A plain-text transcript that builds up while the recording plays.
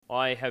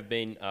I have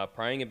been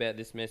praying about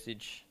this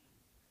message.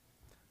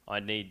 I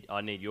need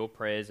your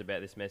prayers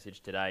about this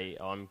message today.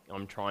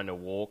 I'm trying to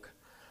walk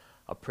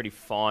a pretty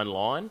fine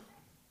line.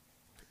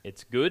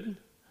 It's good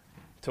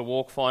to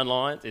walk fine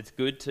lines. It's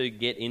good to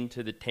get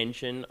into the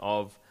tension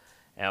of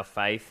our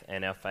faith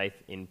and our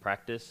faith in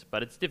practice,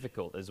 but it's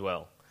difficult as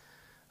well.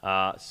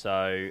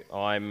 So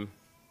I'm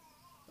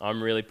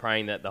really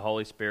praying that the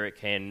Holy Spirit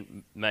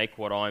can make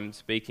what I'm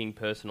speaking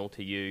personal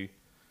to you,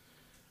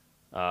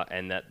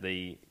 and that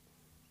the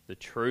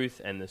truth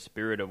and the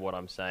spirit of what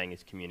I'm saying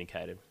is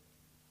communicated.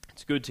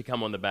 It's good to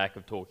come on the back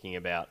of talking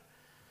about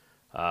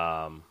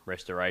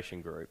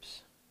restoration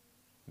groups,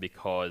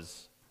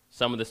 because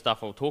some of the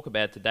stuff I'll talk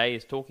about today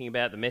is talking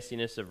about the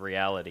messiness of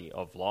reality,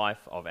 of life,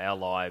 of our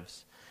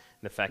lives,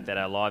 and the fact that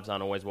our lives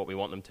aren't always what we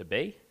want them to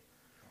be,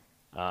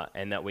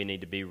 and that we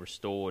need to be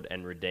restored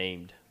and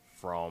redeemed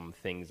from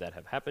things that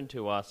have happened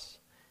to us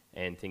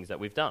and things that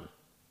we've done.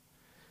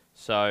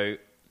 So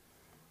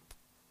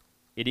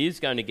it is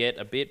going to get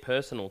a bit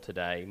personal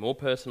today, more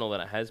personal than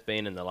it has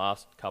been in the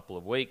last couple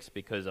of weeks,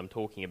 because I'm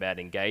talking about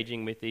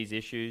engaging with these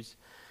issues.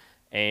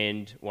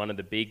 And one of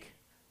the big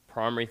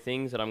primary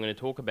things that I'm going to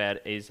talk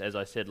about is, as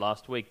I said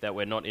last week, that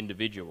we're not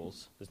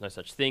individuals. There's no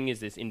such thing as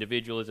this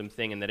individualism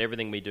thing, and that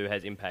everything we do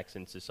has impacts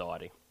in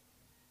society.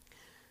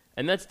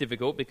 And that's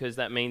difficult because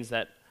that means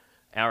that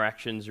our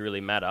actions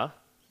really matter,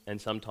 and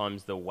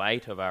sometimes the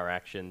weight of our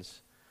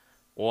actions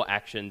or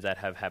actions that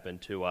have happened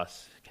to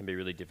us can be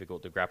really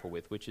difficult to grapple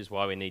with, which is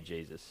why we need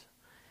Jesus,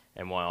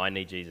 and why I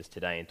need Jesus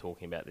today in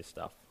talking about this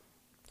stuff.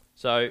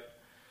 So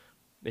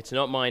it's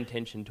not my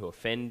intention to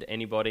offend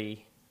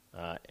anybody.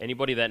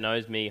 Anybody that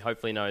knows me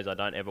hopefully knows I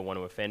don't ever want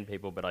to offend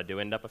people, but I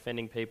do end up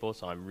offending people,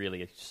 so I'm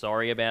really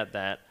sorry about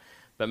that.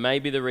 But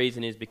maybe the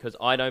reason is because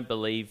I don't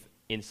believe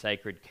in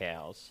sacred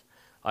cows.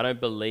 I don't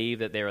believe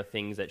that there are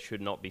things that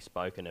should not be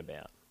spoken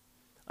about.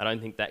 I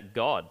don't think that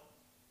God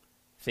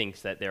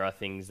thinks that there are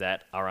things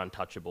that are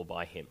untouchable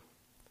by him.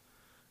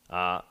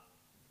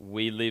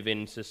 We live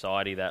in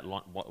society that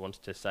wants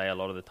to say a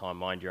lot of the time,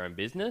 mind your own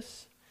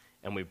business,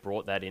 and we've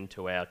brought that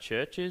into our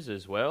churches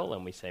as well,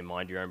 and we say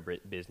mind your own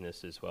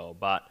business as well.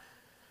 But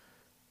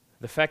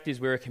the fact is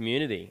we're a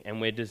community,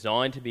 and we're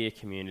designed to be a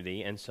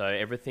community, and so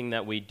everything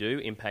that we do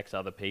impacts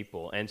other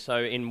people. And so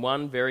in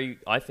one very,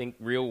 I think,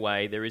 real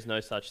way, there is no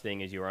such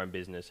thing as your own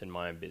business and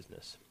my own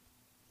business.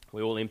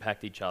 We all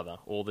impact each other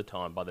all the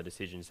time by the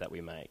decisions that we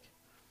make.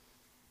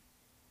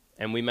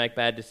 And we make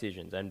bad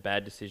decisions, and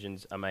bad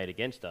decisions are made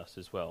against us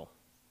as well,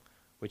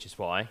 which is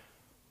why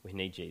we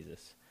need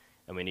Jesus,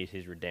 and we need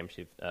his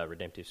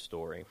redemptive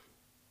story.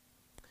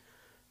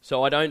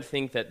 So I don't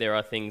think that there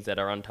are things that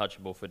are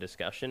untouchable for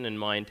discussion, and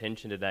my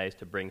intention today is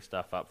to bring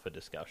stuff up for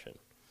discussion.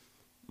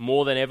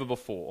 More than ever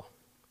before,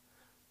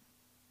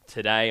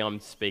 today I'm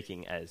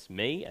speaking as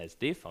me, as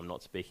Difff. I'm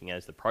not speaking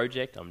as the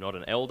project. I'm not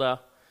an elder.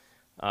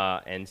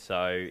 And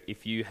so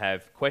if you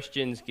have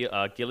questions,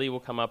 Gilly will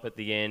come up at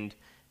the end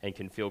and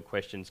can field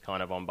questions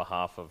kind of on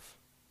behalf of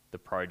the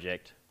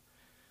project.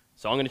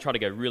 So I'm going to try to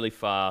go really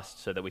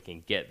fast so that we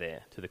can get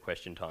there to the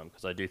question time,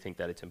 because I do think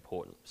that it's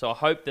important. So I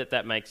hope that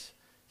that makes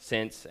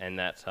sense, and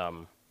that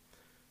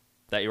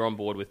that you're on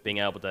board with being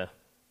able to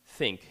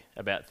think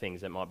about things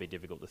that might be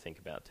difficult to think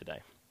about today.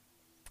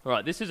 All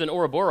right, this is an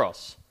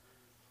ouroboros.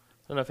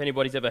 I don't know if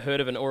anybody's ever heard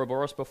of an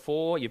ouroboros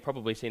before. You've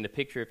probably seen the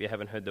picture if you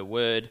haven't heard the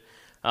word.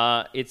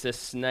 It's a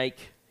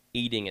snake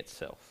eating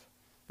itself.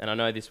 And I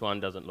know this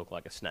one doesn't look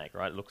like a snake,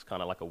 right? It looks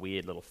kind of like a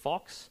weird little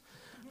fox.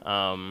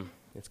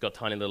 It's got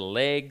tiny little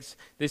legs.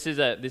 This is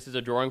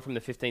a drawing from the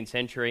 15th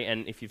century,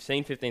 and if you've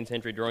seen 15th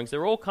century drawings,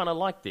 they're all kind of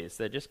like this.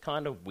 They're just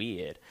kind of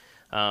weird.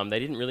 They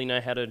didn't really know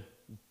how to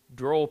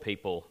draw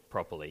people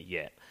properly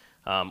yet,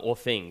 or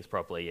things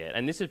properly yet.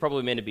 And this is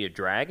probably meant to be a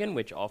dragon,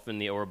 which often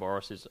the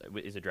ouroboros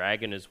is a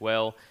dragon as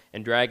well.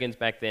 And dragons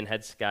back then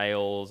had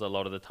scales a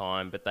lot of the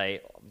time, but they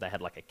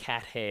had like a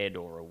cat head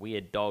or a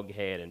weird dog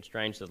head and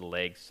strange little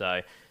legs.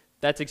 So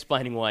that's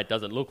explaining why it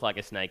doesn't look like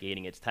a snake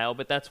eating its tail,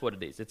 but that's what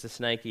it is. It's a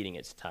snake eating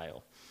its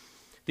tail.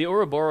 The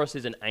ouroboros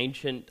is an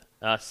ancient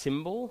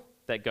symbol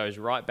that goes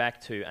right back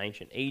to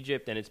ancient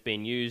Egypt, and it's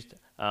been used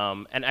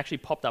and actually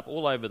popped up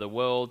all over the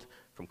world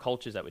from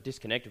cultures that were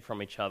disconnected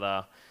from each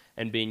other,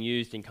 and being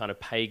used in kind of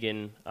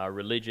pagan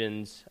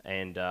religions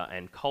and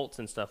cults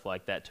and stuff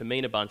like that to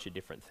mean a bunch of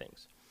different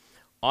things.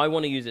 I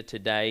want to use it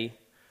today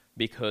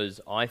because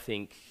I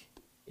think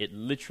it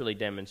literally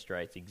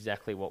demonstrates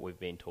exactly what we've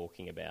been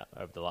talking about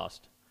over the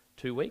last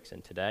 2 weeks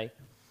and today,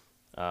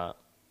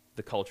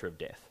 the culture of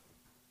death.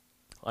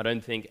 I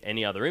don't think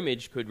any other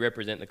image could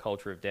represent the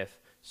culture of death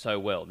so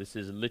well. This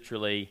is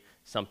literally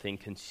something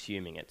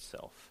consuming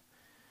itself.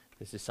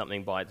 This is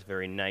something by its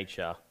very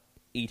nature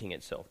eating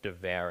itself,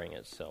 devouring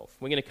itself.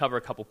 We're going to cover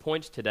a couple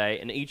points today,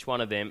 and each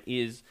one of them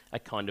is a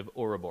kind of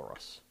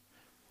ouroboros.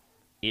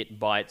 It,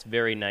 by its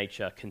very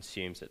nature,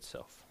 consumes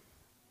itself.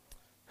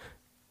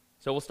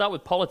 So we'll start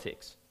with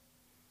politics.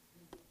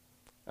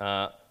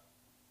 The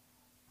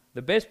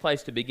best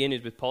place to begin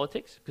is with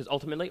politics, because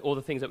ultimately all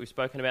the things that we've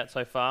spoken about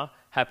so far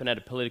happen at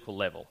a political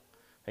level.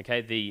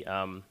 Okay,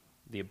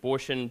 The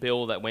abortion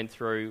bill that went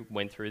through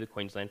the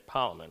Queensland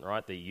Parliament,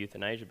 right? The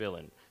euthanasia bill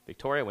in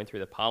Victoria went through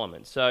the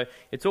Parliament. So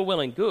it's all well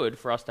and good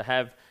for us to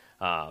have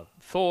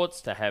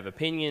thoughts, to have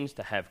opinions,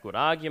 to have good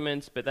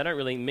arguments, but they don't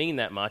really mean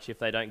that much if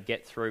they don't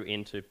get through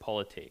into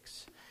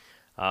politics,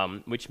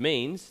 which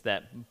means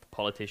that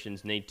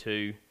politicians need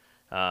to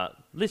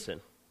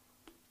listen.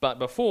 But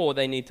before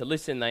they need to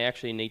listen, they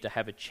actually need to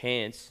have a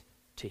chance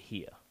to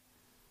hear.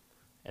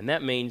 And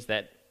that means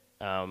that,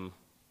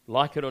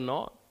 like it or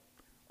not,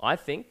 I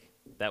think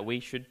that we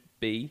should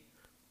be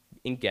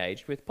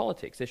engaged with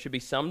politics. There should be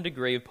some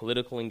degree of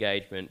political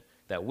engagement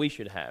that we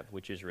should have,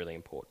 which is really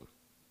important.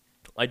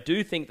 I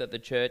do think that the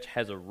church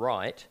has a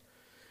right,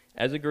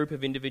 as a group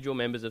of individual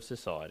members of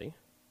society,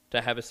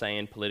 to have a say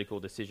in political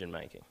decision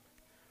making.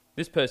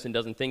 This person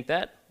doesn't think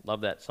that.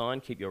 Love that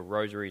sign. Keep your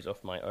rosaries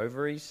off my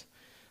ovaries.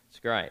 It's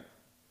great.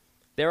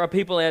 There are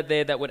people out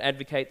there that would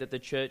advocate that the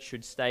church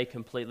should stay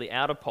completely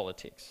out of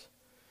politics.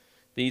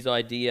 These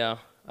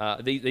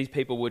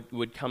people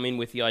would come in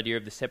with the idea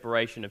of the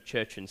separation of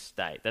church and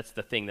state. That's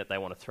the thing that they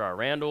want to throw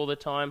around all the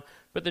time.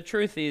 But the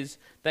truth is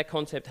that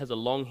concept has a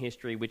long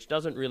history, which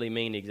doesn't really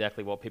mean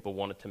exactly what people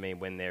want it to mean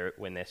when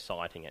they're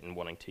citing it and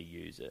wanting to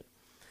use it.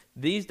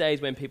 These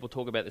days, when people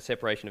talk about the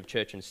separation of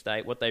church and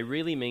state, what they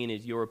really mean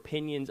is your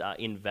opinions are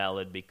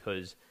invalid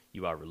because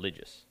you are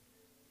religious.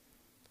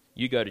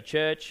 You go to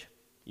church,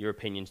 your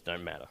opinions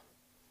don't matter.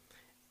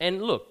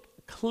 And look,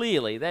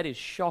 clearly that is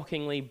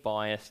shockingly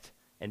biased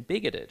and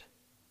bigoted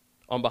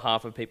on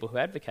behalf of people who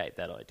advocate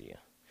that idea.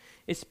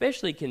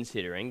 Especially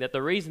considering that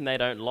the reason they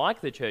don't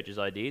like the church's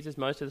ideas is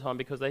most of the time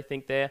because they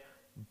think they're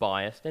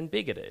biased and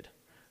bigoted,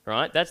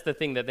 right? That's the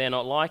thing that they're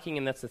not liking,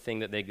 and that's the thing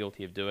that they're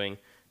guilty of doing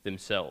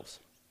themselves.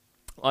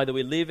 Either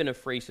we live in a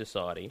free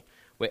society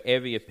where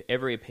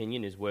every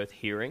opinion is worth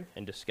hearing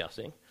and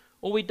discussing,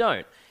 or we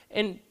don't.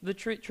 And the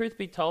truth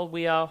be told,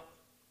 we are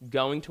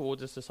going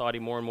towards a society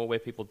more and more where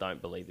people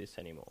don't believe this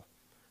anymore,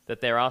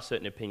 that there are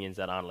certain opinions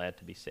that aren't allowed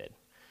to be said.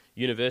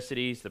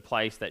 Universities, the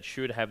place that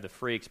should have the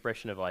free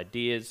expression of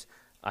ideas,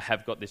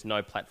 have got this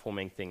no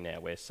platforming thing now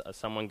where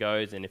someone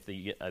goes, and if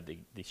the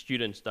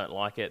students don't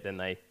like it, then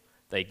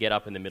they get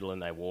up in the middle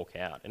and they walk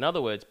out. In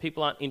other words,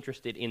 people aren't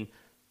interested in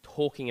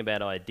talking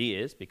about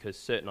ideas because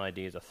certain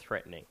ideas are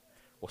threatening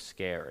or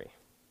scary.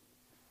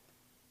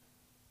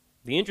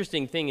 The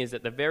interesting thing is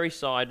that the very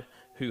side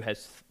who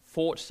has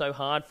fought so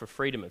hard for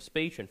freedom of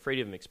speech and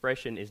freedom of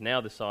expression is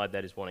now the side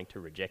that is wanting to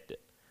reject it,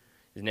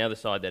 is now the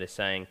side that is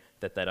saying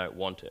that they don't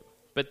want it.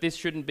 But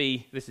this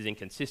is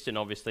inconsistent,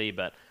 obviously,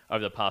 but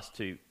over the past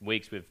 2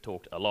 weeks we've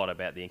talked a lot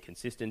about the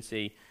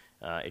inconsistency.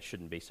 It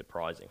shouldn't be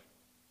surprising.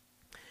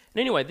 And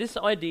anyway, this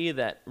idea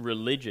that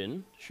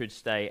religion should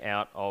stay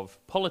out of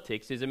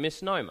politics is a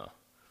misnomer.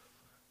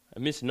 A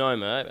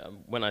misnomer,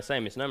 when I say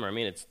misnomer, I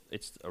mean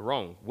it's a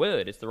wrong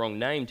word, it's the wrong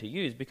name to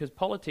use, because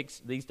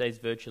politics these days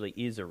virtually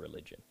is a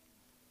religion.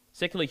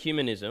 Secular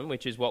humanism,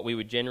 which is what we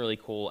would generally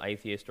call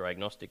atheist or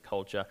agnostic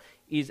culture,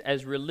 is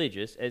as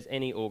religious as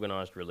any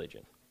organised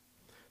religion.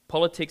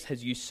 Politics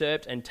has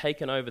usurped and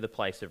taken over the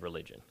place of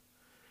religion.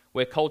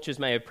 Where cultures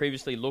may have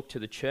previously looked to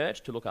the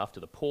church to look after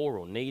the poor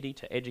or needy,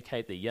 to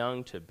educate the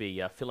young, to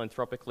be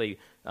philanthropically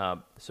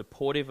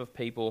supportive of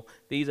people,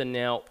 these are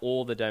now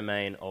all the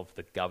domain of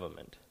the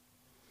government.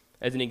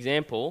 As an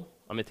example,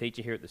 I'm a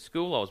teacher here at the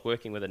school. I was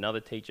working with another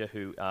teacher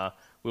who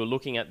we were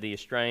looking at the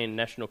Australian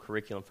National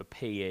Curriculum for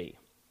PE.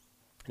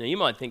 Now, you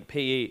might think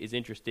PE is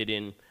interested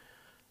in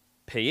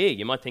PE.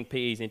 You might think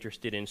PE is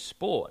interested in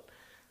sport.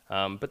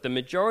 But the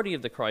majority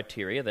of the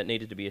criteria that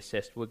needed to be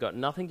assessed were got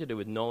nothing to do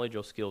with knowledge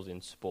or skills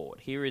in sport.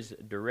 Here is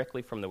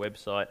directly from the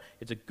website.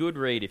 It's a good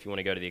read if you want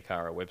to go to the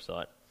ACARA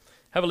website.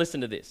 Have a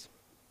listen to this.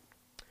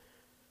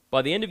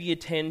 By the end of Year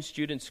 10,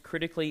 students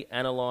critically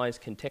analyse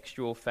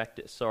contextual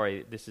factors.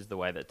 Sorry, this is the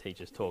way that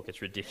teachers talk.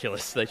 It's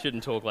ridiculous. They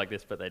shouldn't talk like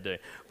this, but they do.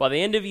 By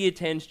the end of Year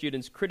 10,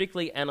 students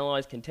critically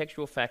analyse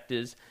contextual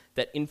factors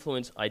that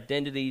influence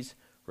identities,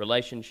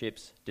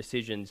 relationships,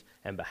 decisions,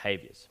 and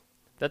behaviours.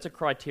 That's a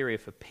criteria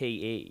for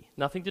PE.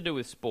 Nothing to do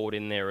with sport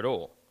in there at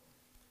all.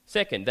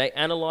 Second, they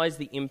analyse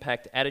the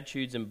impact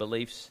attitudes and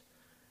beliefs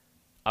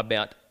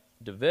about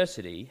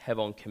diversity have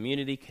on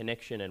community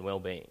connection and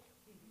well-being.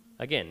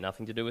 Again,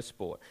 nothing to do with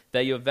sport.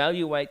 They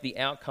evaluate the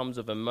outcomes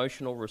of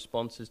emotional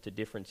responses to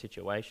different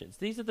situations.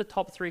 These are the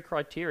top 3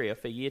 criteria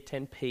for Year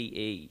 10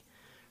 PE.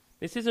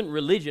 This isn't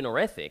religion or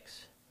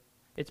ethics.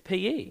 It's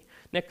PE.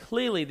 Now,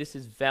 clearly this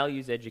is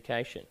values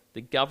education. The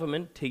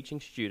government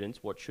teaching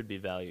students what should be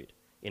valued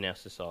in our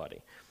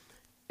society.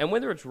 And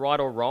whether it's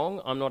right or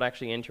wrong, I'm not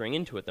actually entering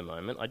into at the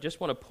moment. I just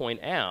want to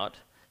point out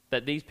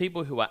that these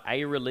people who are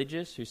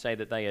a-religious, who say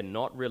that they are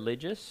not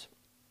religious,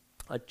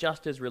 are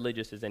just as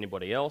religious as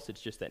anybody else.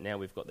 It's just that now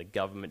we've got the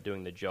government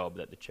doing the job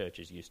that the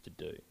churches used to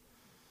do.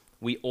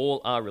 We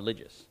all are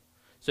religious.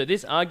 So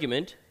this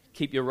argument,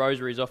 keep your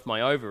rosaries off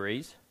my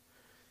ovaries,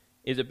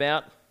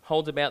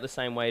 holds about the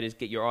same weight as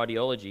get your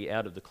ideology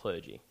out of the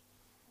clergy.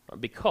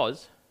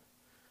 Because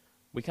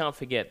we can't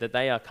forget that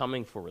they are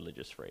coming for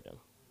religious freedom.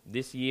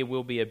 This year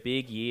will be a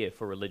big year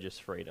for religious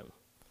freedom.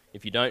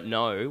 If you don't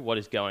know what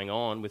is going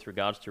on with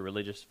regards to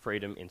religious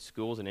freedom in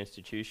schools and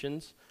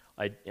institutions,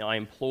 I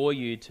implore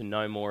you to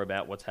know more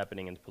about what's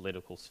happening in the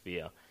political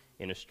sphere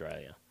in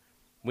Australia.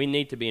 We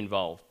need to be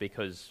involved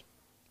because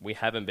we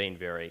haven't been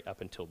very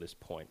up until this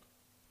point.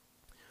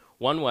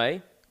 One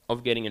way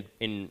of getting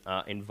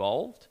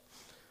involved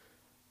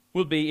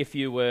would be if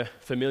you were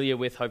familiar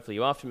with, hopefully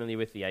you are familiar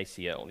with, the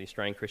ACL. The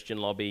Australian Christian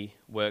Lobby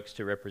works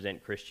to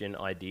represent Christian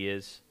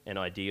ideas and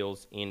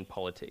ideals in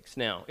politics.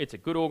 Now, it's a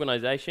good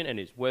organisation and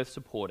it's worth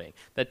supporting.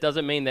 That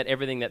doesn't mean that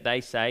everything that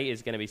they say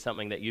is going to be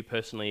something that you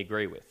personally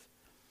agree with.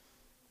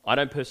 I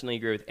don't personally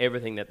agree with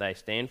everything that they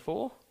stand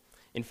for.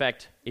 In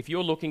fact, if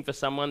you're looking for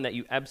someone that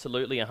you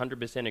absolutely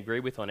 100% agree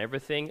with on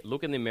everything,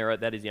 look in the mirror.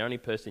 That is the only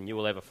person you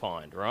will ever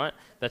find, right?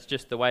 That's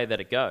just the way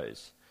that it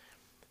goes.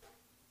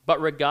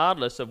 But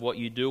regardless of what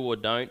you do or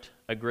don't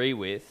agree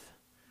with,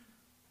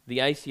 the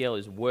ACL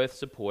is worth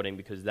supporting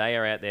because they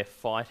are out there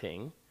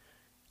fighting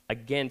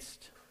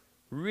against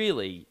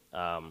really,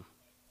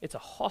 it's a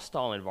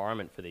hostile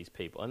environment for these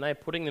people, and they're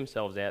putting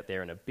themselves out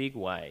there in a big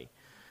way.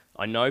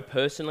 I know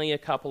personally a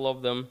couple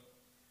of them.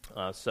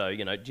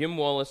 Jim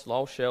Wallace,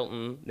 Lowell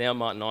Shelton, now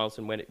Martin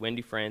Ileson,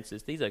 Wendy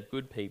Francis, these are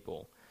good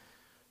people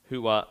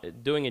who are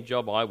doing a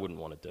job I wouldn't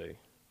want to do.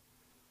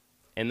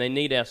 And they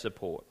need our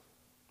support.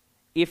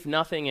 If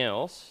nothing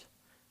else,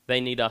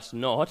 they need us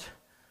not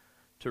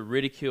to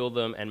ridicule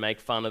them and make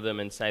fun of them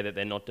and say that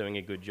they're not doing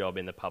a good job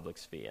in the public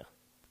sphere.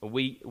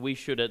 We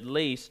should at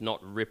least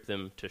not rip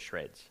them to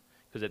shreds.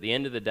 Because at the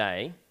end of the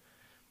day,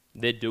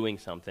 they're doing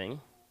something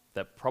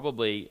that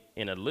probably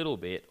in a little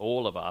bit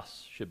all of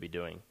us should be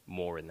doing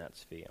more in that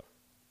sphere.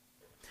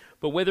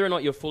 But whether or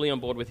not you're fully on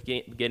board with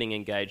getting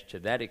engaged to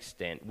that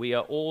extent, we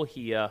are all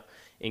here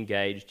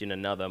engaged in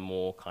another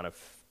more kind of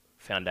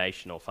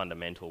foundational,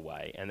 fundamental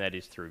way, and that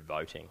is through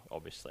voting,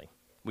 obviously.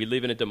 We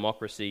live in a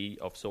democracy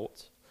of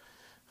sorts.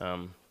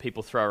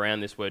 People throw around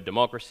this word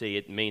democracy.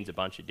 It means a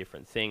bunch of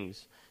different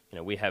things.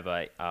 We have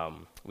a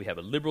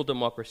liberal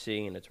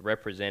democracy, and it's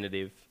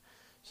representative.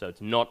 So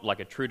it's not like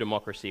a true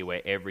democracy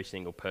where every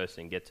single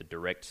person gets a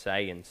direct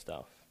say in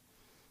stuff.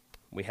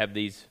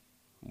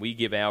 We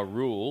give our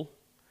rule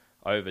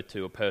over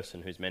to a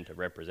person who's meant to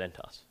represent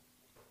us.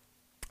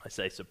 I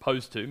say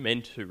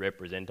meant to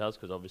represent us,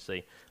 because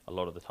obviously a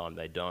lot of the time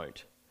they don't.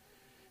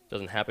 It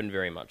doesn't happen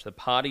very much. The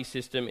party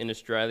system in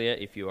Australia,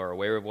 if you are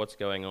aware of what's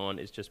going on,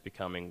 is just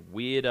becoming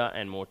weirder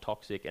and more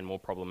toxic and more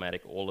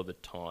problematic all of the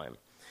time.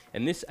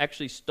 And this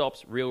actually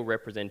stops real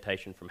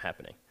representation from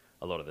happening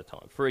a lot of the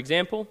time. For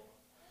example,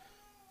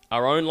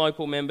 our own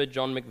local member,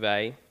 John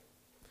McVeigh,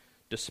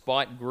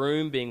 despite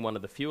Groom being one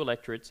of the few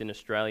electorates in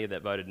Australia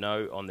that voted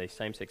no on the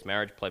same-sex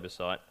marriage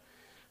plebiscite,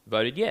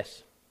 voted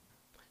yes.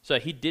 So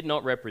he did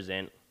not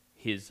represent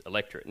his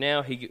electorate.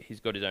 Now, he's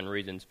got his own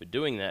reasons for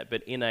doing that,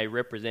 but in a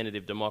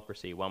representative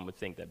democracy, one would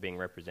think that being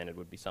represented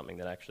would be something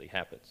that actually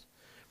happens.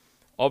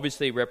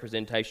 Obviously,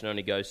 representation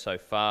only goes so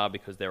far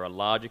because there are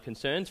larger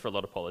concerns for a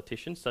lot of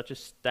politicians, such as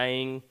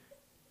staying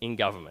in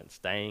government,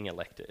 staying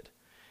elected.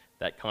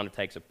 That kind of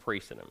takes a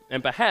precedent.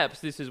 And perhaps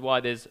this is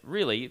why there's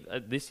really,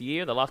 this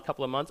year, the last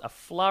couple of months, a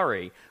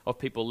flurry of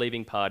people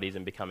leaving parties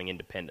and becoming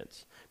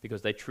independents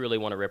because they truly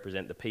want to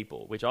represent the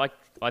people, which I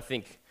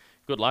think,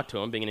 good luck to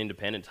them. Being an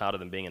independent's harder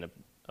than being in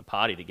a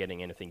party to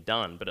getting anything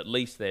done, but at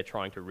least they're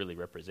trying to really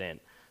represent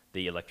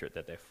the electorate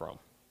that they're from.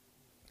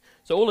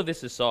 So all of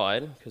this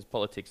aside, because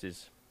politics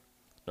is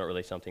not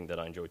really something that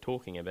I enjoy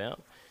talking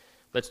about,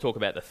 let's talk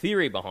about the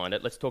theory behind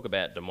it. Let's talk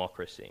about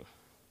democracy.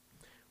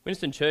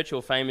 Winston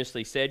Churchill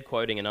famously said,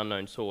 quoting an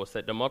unknown source,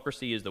 that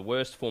democracy is the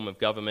worst form of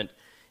government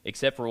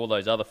except for all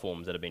those other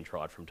forms that have been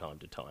tried from time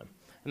to time.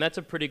 And that's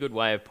a pretty good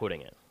way of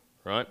putting it,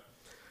 right?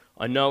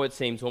 I know it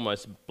seems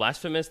almost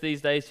blasphemous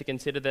these days to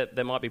consider that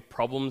there might be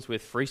problems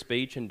with free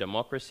speech and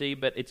democracy,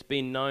 but it's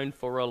been known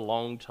for a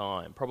long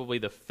time. Probably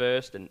the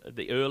first and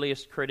the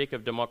earliest critic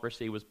of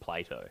democracy was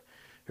Plato,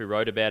 who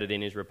wrote about it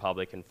in his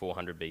Republic in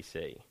 400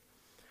 BC.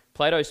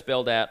 Plato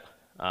spelled out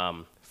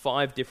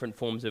 5 different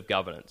forms of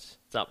governance.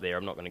 It's up there,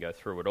 I'm not going to go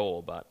through it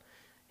all, but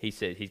he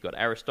said he's got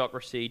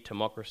aristocracy,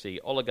 timocracy,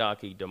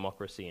 oligarchy,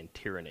 democracy, and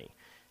tyranny.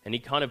 And he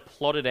kind of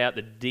plotted out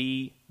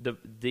the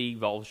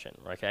devolution,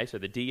 okay? So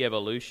the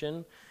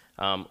de-evolution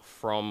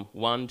from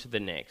one to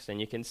the next.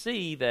 And you can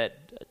see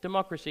that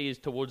democracy is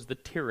towards the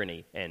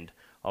tyranny end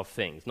of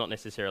things, not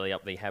necessarily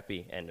up the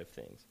happy end of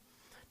things.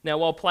 Now,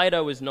 while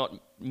Plato is not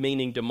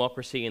meaning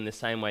democracy in the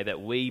same way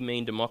that we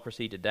mean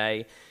democracy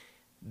today,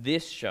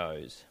 this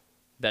shows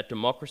that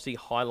democracy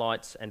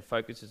highlights and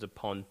focuses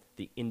upon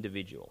the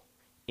individual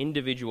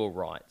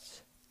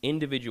rights,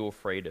 individual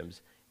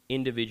freedoms,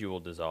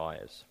 individual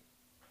desires.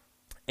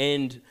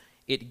 And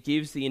it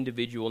gives the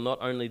individual not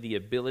only the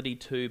ability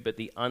to, but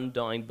the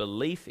undying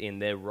belief in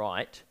their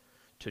right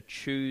to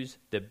choose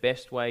the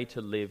best way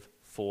to live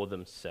for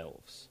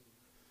themselves.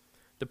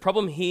 The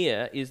problem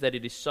here is that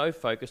it is so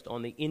focused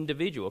on the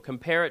individual.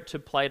 Compare it to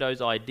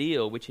Plato's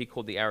ideal, which he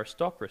called the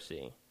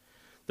aristocracy.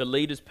 The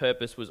leader's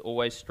purpose was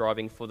always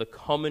striving for the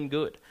common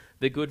good,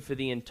 the good for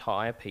the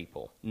entire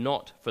people,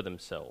 not for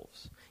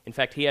themselves. In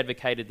fact, he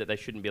advocated that they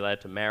shouldn't be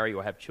allowed to marry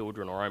or have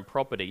children or own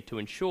property to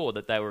ensure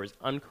that they were as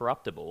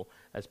uncorruptible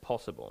as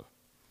possible.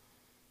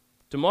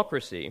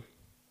 Democracy,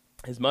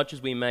 as much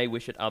as we may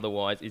wish it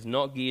otherwise, is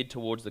not geared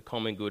towards the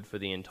common good for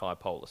the entire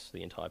polis,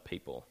 the entire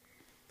people.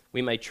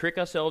 We may trick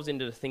ourselves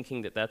into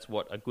thinking that that's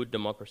what a good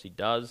democracy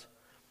does,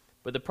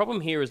 but the problem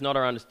here is not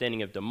our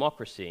understanding of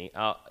democracy.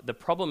 The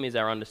problem is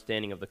our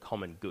understanding of the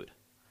common good,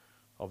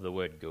 of the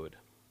word good.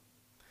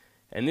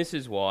 And this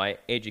is why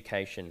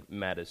education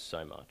matters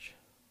so much.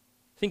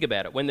 Think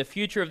about it. When the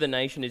future of the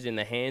nation is in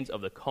the hands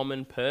of the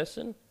common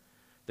person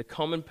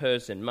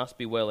must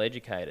be well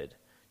educated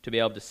to be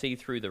able to see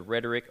through the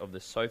rhetoric of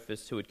the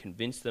sophists who would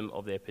convince them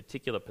of their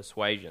particular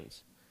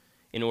persuasions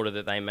in order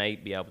that they may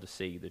be able to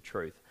see the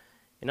truth.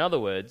 In other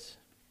words,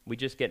 we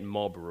just get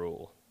mob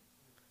rule.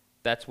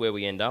 That's where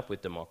we end up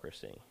with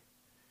democracy.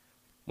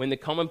 When the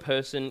common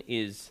person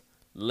is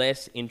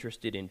less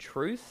interested in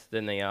truth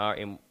than they are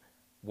in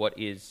what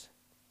is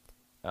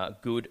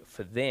good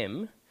for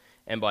them,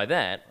 and by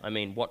that I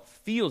mean what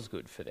feels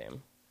good for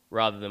them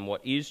rather than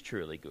what is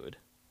truly good,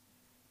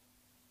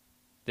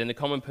 then the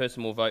common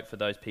person will vote for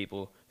those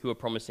people who are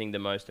promising the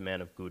most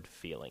amount of good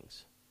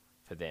feelings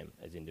for them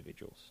as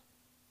individuals.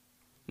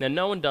 Now,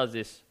 no one does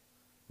this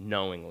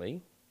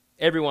knowingly.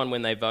 Everyone,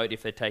 when they vote,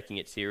 if they're taking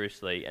it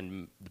seriously,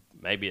 and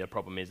maybe the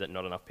problem is that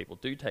not enough people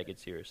do take it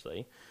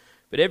seriously,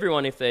 but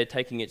everyone, if they're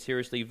taking it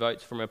seriously,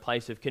 votes from a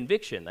place of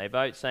conviction. They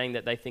vote saying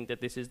that they think that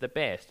this is the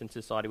best, and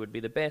society would be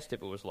the best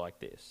if it was like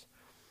this.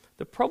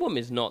 The problem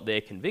is not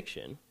their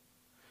conviction.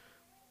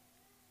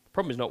 The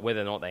problem is not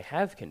whether or not they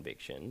have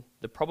conviction.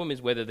 The problem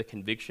is whether the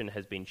conviction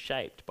has been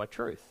shaped by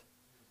truth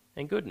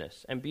and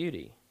goodness and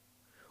beauty,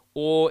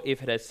 or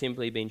if it has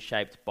simply been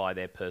shaped by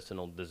their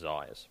personal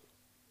desires.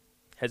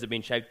 Has it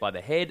been shaped by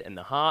the head and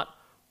the heart,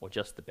 or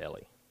just the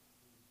belly?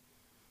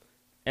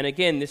 And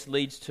again, this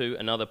leads to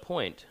another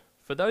point.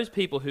 For those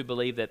people who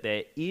believe that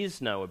there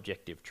is no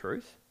objective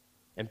truth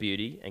and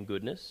beauty and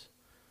goodness,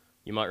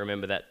 you might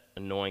remember that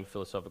annoying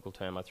philosophical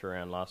term I threw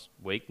around last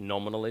week,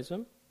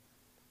 nominalism.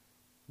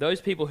 Those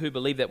people who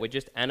believe that we're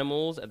just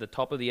animals at the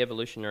top of the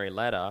evolutionary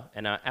ladder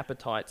and our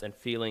appetites and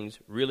feelings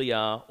really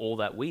are all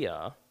that we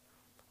are,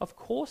 of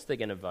course they're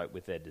going to vote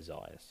with their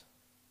desires.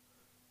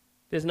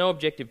 There's no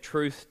objective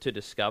truth to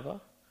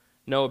discover,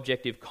 no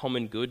objective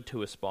common good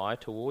to aspire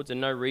towards, and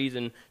no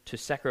reason to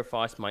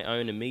sacrifice my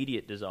own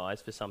immediate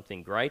desires for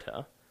something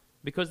greater,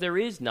 because there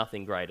is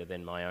nothing greater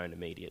than my own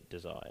immediate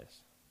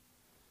desires.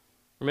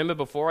 Remember,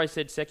 before I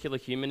said secular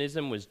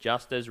humanism was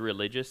just as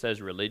religious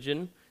as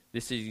religion,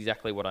 this is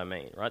exactly what I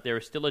mean, right? There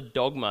is still a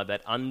dogma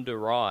that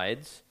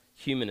underrides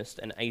humanist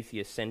and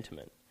atheist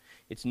sentiment.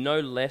 It's no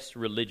less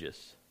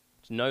religious.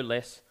 It's no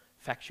less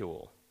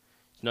factual.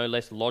 It's no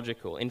less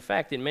logical. In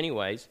fact, in many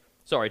ways,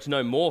 it's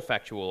no more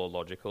factual or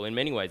logical. In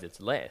many ways,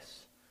 it's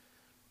less.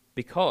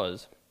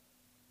 Because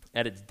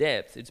at its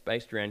depth, it's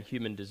based around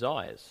human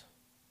desires,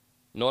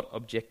 not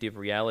objective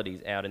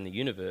realities out in the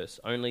universe,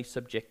 only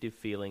subjective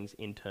feelings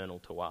internal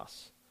to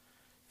us.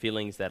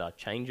 Feelings that are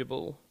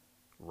changeable,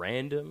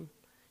 random,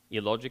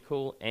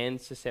 illogical,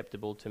 and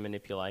susceptible to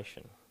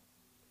manipulation.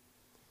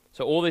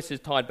 So all this is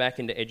tied back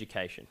into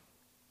education,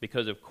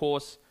 because of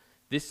course,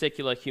 this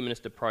secular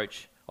humanist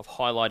approach of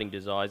highlighting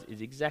desires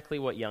is exactly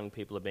what young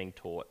people are being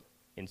taught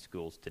in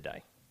schools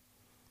today.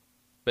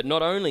 But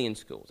not only in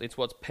schools, it's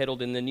what's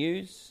peddled in the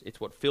news, it's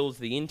what fills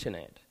the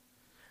internet.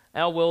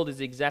 Our world is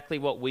exactly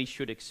what we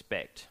should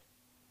expect.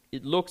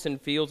 It looks and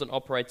feels and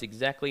operates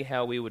exactly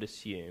how we would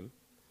assume,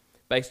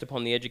 based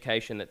upon the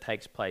education that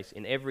takes place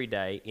in every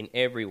day, in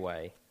every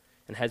way,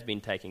 and has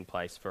been taking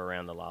place for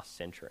around the last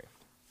century.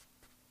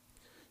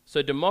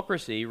 So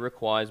democracy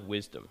requires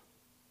wisdom.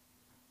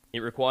 It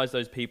requires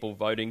those people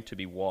voting to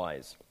be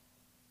wise,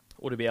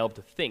 or to be able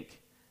to think,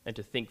 and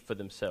to think for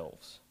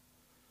themselves.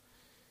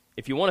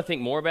 If you want to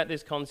think more about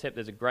this concept,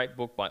 there's a great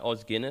book by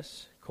Os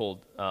Guinness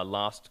called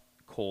Last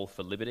Call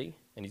for Liberty,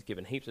 and he's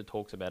given heaps of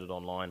talks about it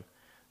online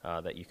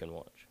that you can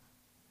watch.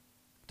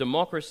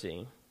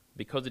 Democracy,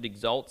 because it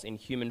exalts in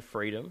human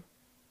freedom,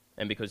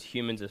 and because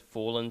humans are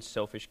fallen,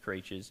 selfish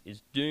creatures,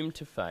 is doomed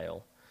to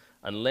fail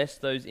unless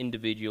those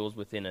individuals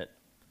within it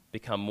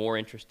become more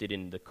interested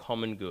in the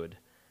common good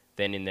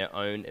than in their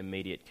own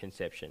immediate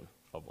conception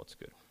of what's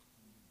good.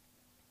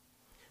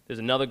 There's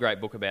another great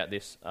book about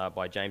this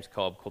by James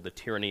Cobb called The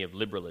Tyranny of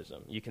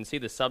Liberalism. You can see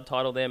the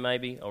subtitle there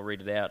maybe. I'll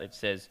read it out. It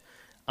says,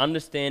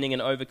 Understanding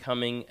and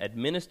Overcoming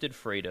Administered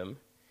Freedom,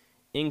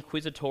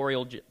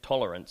 Inquisitorial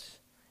Tolerance,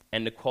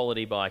 and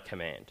Equality by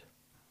Command.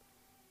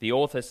 The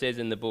author says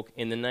in the book,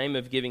 in the name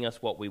of giving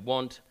us what we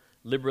want,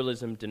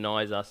 liberalism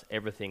denies us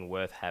everything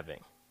worth having.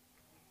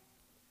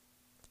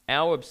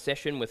 Our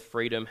obsession with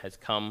freedom has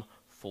come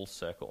full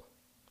circle,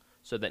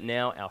 so that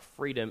now our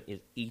freedom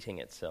is eating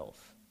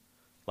itself,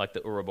 like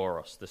the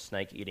ouroboros, the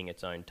snake eating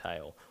its own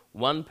tail.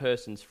 One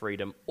person's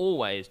freedom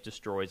always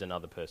destroys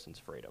another person's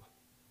freedom.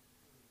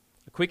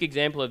 A quick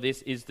example of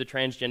this is the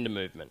transgender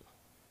movement.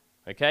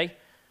 Okay?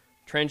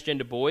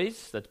 Transgender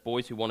boys, that's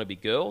boys who want to be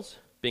girls,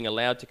 being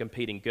allowed to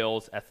compete in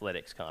girls'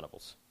 athletics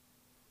carnivals.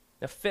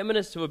 Now,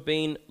 feminists who have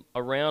been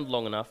around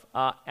long enough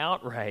are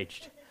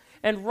outraged,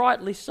 and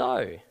rightly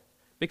so,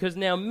 because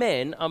now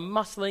men are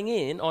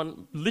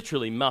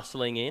literally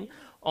muscling in,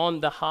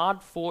 on the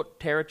hard-fought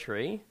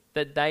territory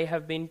that they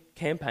have been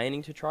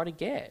campaigning to try to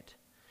get.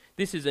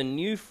 This is a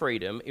new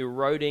freedom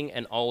eroding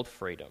an old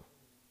freedom.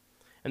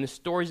 And the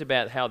stories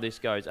about how this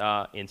goes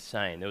are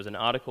insane. There was an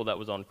article that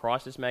was on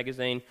Crisis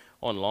Magazine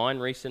online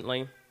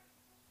recently.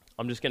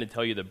 I'm just going to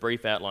tell you the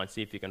brief outline,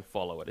 see if you can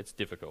follow it. It's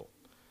difficult.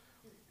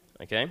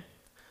 Okay?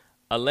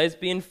 A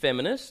lesbian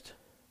feminist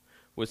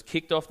was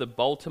kicked off the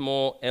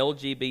Baltimore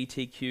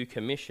LGBTQ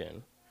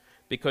Commission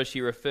because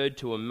she referred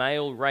to a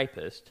male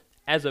rapist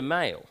as a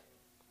male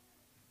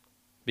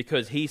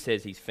because he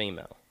says he's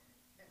female.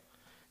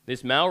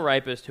 This male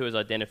rapist, who is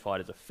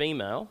identified as a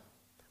female,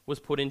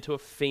 was put into a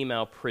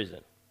female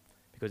prison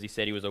because he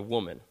said he was a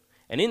woman.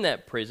 And in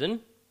that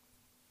prison,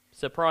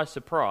 surprise,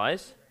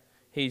 surprise,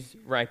 he's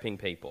raping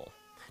people.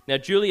 Now,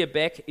 Julia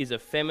Beck is a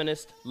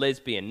feminist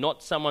lesbian,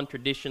 not someone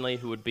traditionally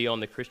who would be on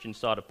the Christian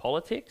side of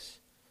politics,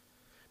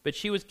 but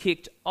she was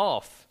kicked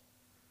off.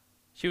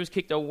 She was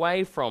kicked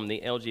away from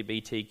the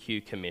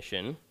LGBTQ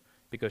Commission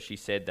because she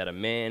said that a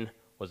man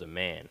was a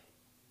man.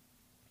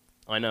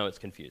 I know it's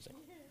confusing.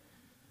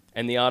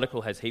 And the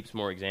article has heaps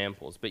more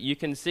examples, but you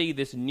can see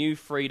this new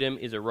freedom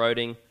is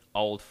eroding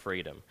old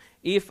freedom.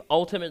 If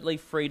ultimately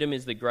freedom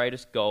is the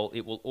greatest goal,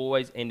 it will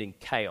always end in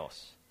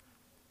chaos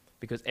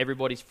because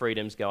everybody's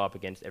freedoms go up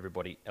against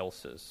everybody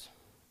else's.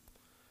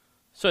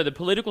 So the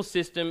political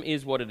system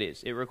is what it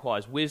is. It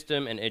requires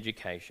wisdom and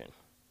education.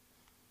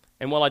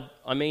 And while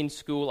I mean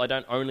school, I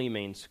don't only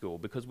mean school,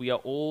 because we are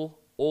all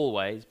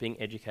always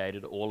being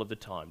educated all of the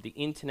time. The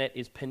internet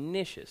is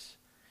pernicious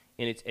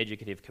in its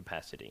educative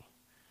capacity.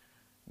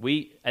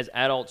 We, as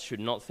adults, should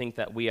not think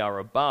that we are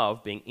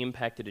above being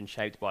impacted and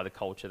shaped by the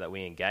culture that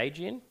we engage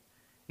in,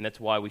 and that's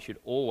why we should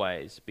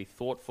always be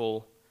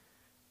thoughtful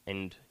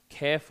and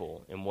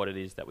careful in what it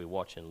is that we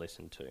watch and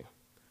listen to.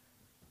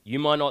 You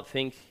might not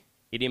think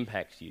it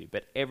impacts you,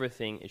 but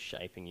everything is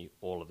shaping you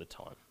all of the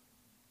time.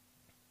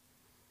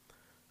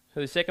 So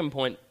the second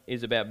point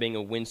is about being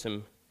a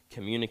winsome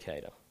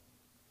communicator.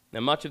 Now,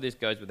 much of this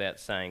goes without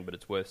saying, but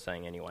it's worth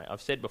saying anyway.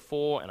 I've said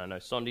before, and I know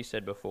Sondi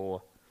said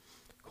before,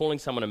 calling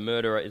someone a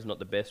murderer is not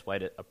the best way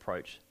to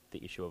approach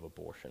the issue of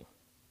abortion,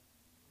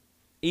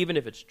 even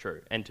if it's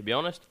true. And to be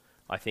honest,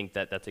 I think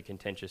that that's a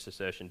contentious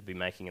assertion to be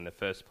making in the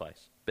first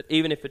place. But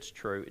even if it's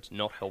true, it's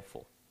not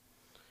helpful.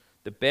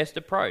 The best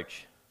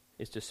approach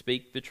is to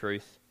speak the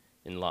truth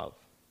in love.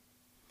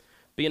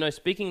 But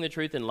speaking the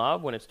truth in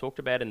love, when it's talked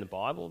about in the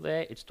Bible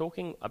there, it's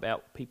talking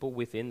about people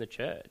within the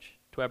church.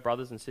 To our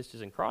brothers and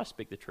sisters in Christ,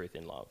 speak the truth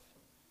in love.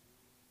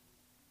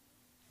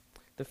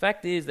 The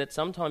fact is that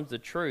sometimes the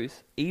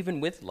truth,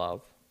 even with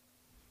love,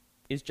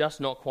 is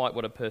just not quite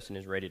what a person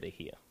is ready to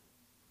hear.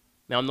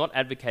 Now, I'm not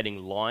advocating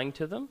lying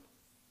to them.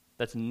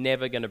 That's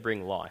never going to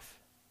bring life.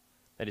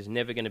 That is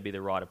never going to be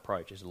the right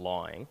approach, is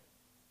lying.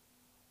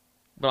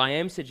 What I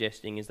am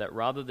suggesting is that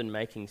rather than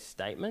making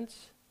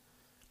statements,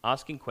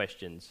 asking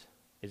questions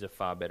is a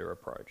far better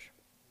approach.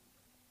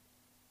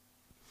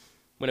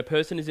 When a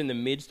person is in the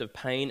midst of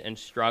pain and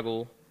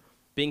struggle,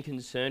 being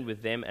concerned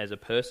with them as a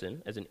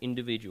person, as an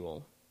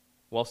individual,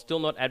 while still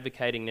not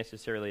advocating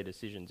necessarily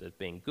decisions as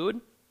being good,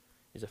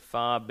 is a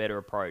far better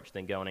approach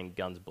than going in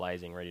guns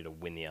blazing ready to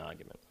win the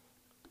argument.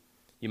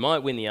 You might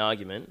win the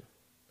argument,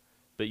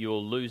 but you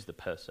will lose the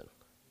person,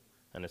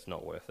 and it's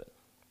not worth it.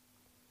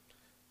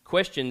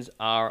 Questions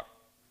are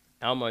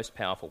our most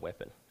powerful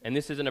weapon, and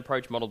this is an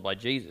approach modelled by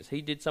Jesus.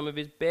 He did some of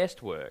his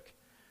best work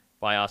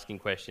by asking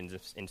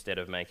questions instead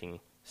of making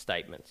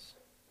statements.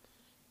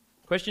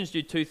 Questions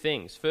do two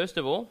things. First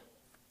of all,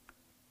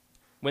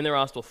 when they're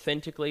asked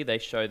authentically, they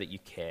show that you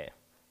care,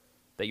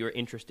 that you're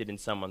interested in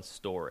someone's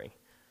story,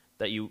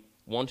 that you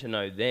want to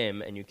know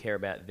them and you care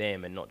about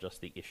them and not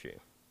just the issue.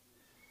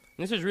 And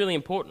this is really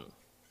important.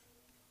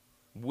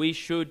 We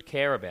should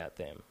care about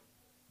them.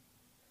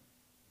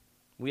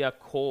 We are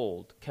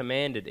called,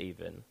 commanded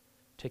even,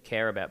 to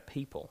care about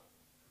people.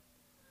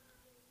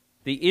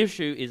 The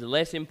issue is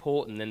less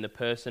important than the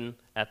person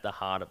at the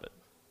heart of it.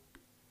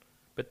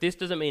 But this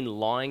doesn't mean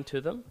lying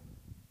to them.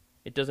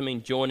 It doesn't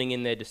mean joining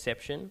in their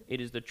deception.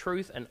 It is the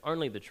truth and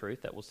only the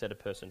truth that will set a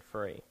person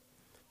free.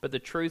 But the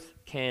truth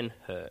can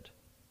hurt.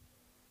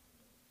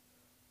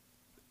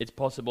 It's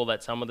possible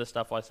that some of the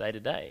stuff I say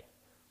today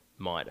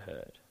might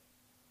hurt.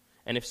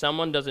 And if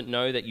someone doesn't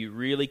know that you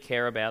really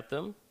care about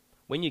them,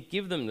 when you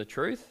give them the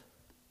truth,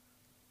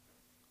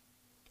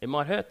 it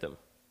might hurt them.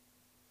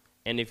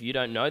 And if you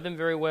don't know them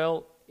very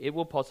well, it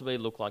will possibly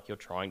look like you're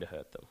trying to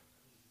hurt them.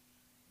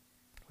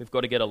 We've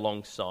got to get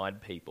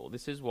alongside people.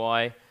 This is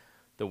why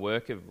the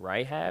work of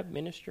Rahab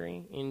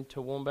ministry in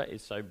Toowoomba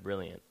is so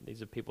brilliant.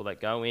 These are people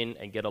that go in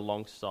and get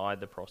alongside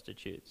the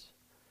prostitutes.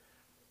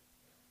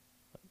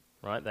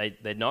 Right?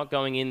 They're not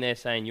going in there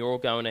saying, you're all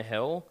going to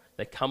hell.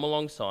 They come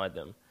alongside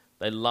them.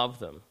 They love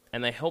them,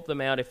 and they help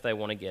them out if they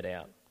want to get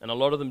out. And a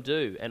lot of them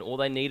do, and all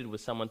they needed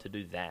was someone to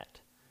do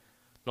that.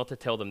 Not to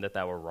tell them that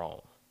they were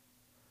wrong,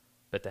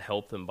 but to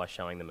help them by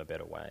showing them a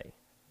better way.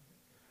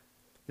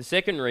 The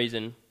second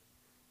reason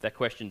that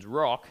questions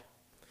rock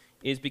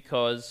is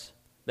because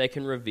they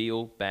can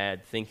reveal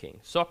bad thinking.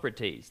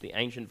 Socrates, the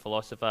ancient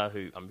philosopher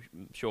who I'm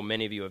sure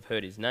many of you have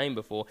heard his name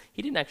before,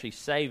 he didn't actually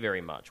say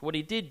very much. What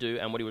he did do,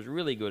 and what he was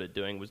really good at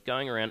doing, was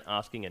going around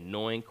asking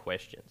annoying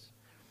questions.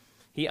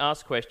 He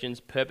asked questions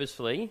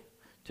purposefully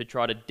to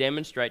try to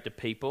demonstrate to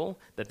people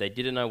that they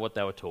didn't know what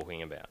they were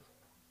talking about.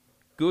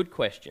 Good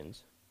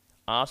questions,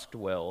 asked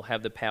well,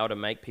 have the power to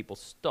make people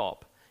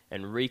stop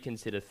and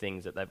reconsider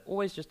things that they've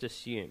always just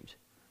assumed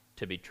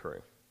to be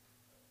true.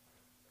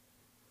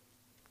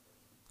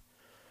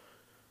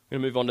 I'm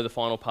going to move on to the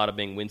final part of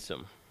being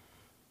winsome.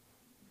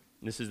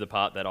 This is the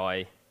part that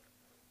I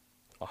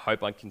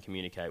hope I can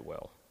communicate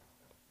well.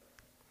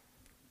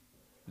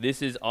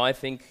 This is, I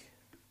think,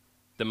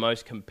 the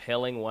most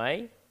compelling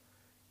way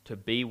to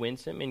be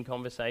winsome in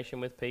conversation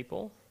with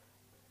people.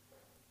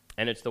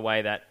 And it's the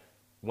way that,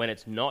 when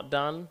it's not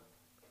done,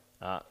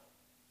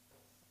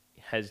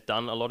 has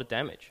done a lot of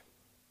damage.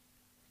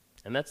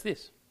 And that's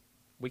this.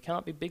 We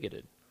can't be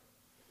bigoted.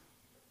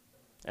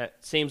 It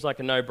seems like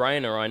a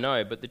no-brainer, I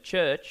know, but the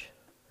church,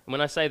 when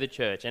I say the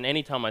church, and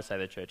any time I say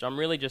the church, I'm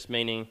really just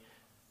meaning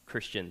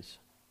Christians,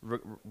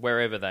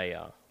 wherever they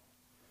are.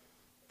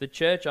 The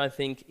church, I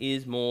think,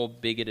 is more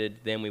bigoted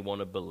than we want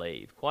to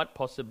believe. Quite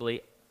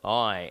possibly,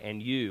 I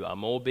and you are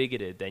more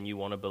bigoted than you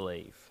want to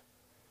believe.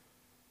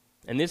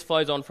 And this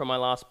flows on from my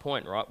last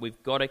point, right?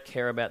 We've got to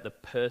care about the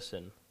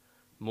person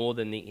more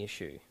than the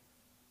issue.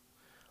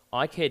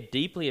 I care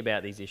deeply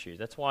about these issues.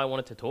 That's why I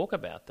wanted to talk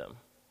about them.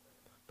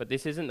 But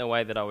this isn't the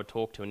way that I would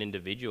talk to an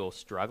individual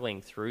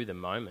struggling through the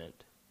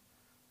moment.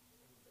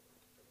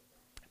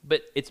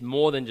 But it's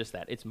more than just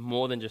that. It's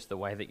more than just the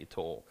way that you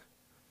talk.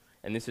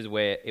 And this is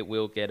where it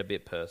will get a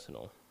bit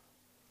personal.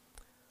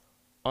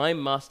 I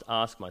must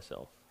ask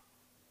myself,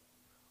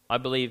 I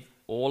believe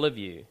all of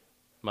you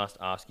must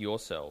ask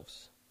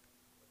yourselves,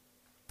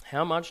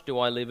 how much do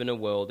I live in a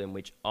world in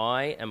which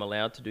I am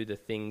allowed to do the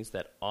things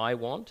that I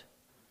want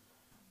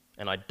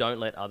and I don't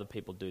let other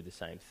people do the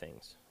same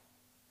things?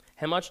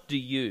 How much do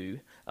you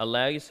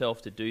allow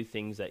yourself to do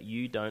things that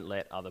you don't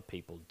let other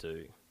people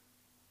do?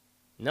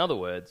 In other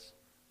words,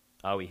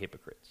 are we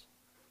hypocrites?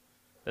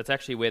 That's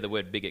actually where the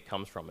word bigot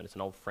comes from, and it's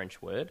an old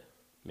French word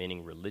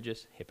meaning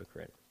religious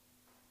hypocrite.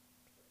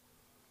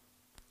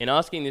 In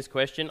asking this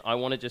question, I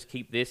want to just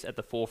keep this at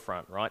the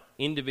forefront, right?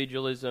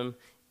 Individualism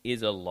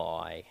is a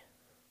lie.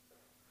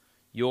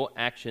 Your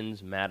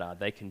actions matter.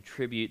 They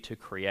contribute to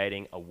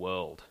creating a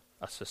world,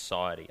 a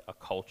society, a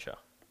culture.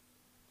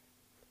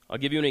 I'll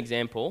give you an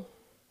example,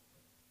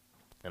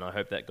 and I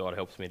hope that God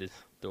helps me to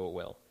do it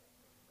well.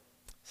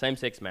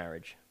 Same-sex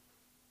marriage.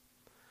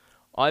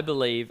 I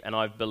believe, and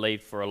I've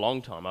believed for a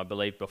long time, I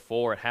believe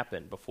before it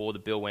happened, before the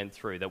bill went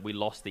through, that we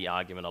lost the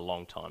argument a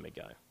long time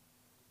ago.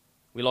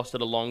 We lost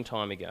it a long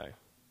time ago.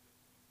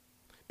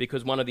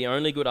 Because one of the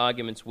only good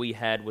arguments we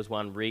had was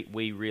one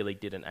we really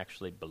didn't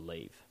actually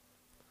believe.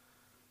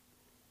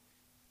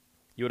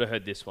 You would have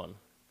heard this one.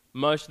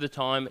 Most of the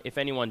time, if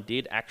anyone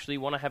did actually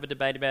want to have a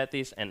debate about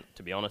this, and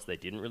to be honest, they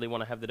didn't really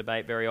want to have the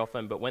debate very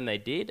often, but when they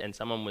did and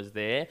someone was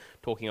there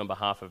talking on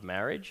behalf of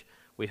marriage,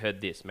 we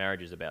heard this: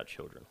 marriage is about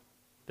children.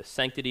 The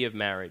sanctity of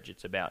marriage,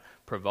 it's about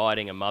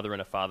providing a mother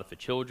and a father for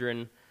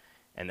children,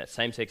 and that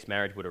same-sex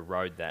marriage would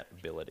erode that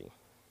ability.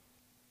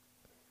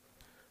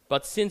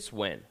 But since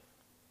when?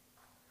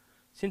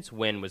 Since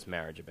when was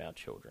marriage about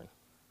children?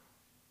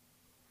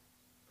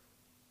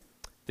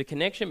 The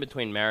connection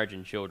between marriage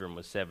and children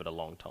was severed a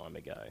long time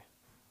ago.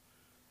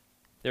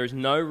 There is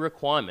no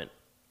requirement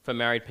for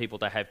married people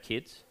to have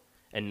kids,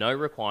 and no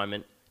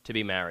requirement to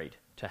be married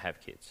to have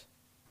kids.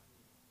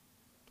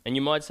 And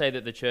you might say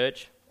that the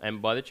church,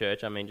 and by the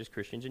church I mean just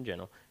Christians in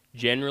general,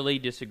 generally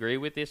disagree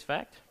with this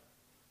fact.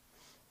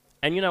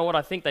 And you know what,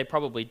 I think they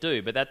probably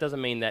do, but that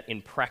doesn't mean that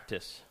in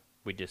practice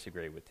we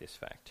disagree with this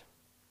fact.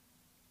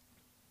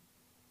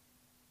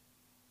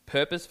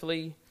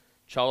 Purposefully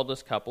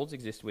childless couples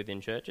exist within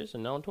churches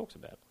and no one talks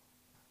about it.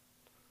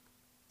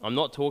 I'm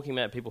not talking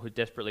about people who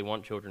desperately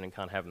want children and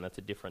can't have them. That's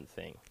a different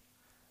thing.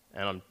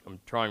 And I'm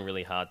trying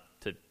really hard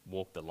to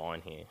walk the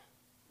line here.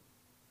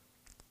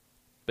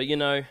 But you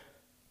know,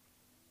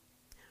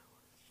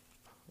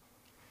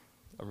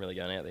 I'm really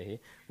going out there here.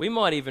 We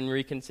might even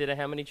reconsider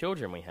how many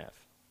children we have.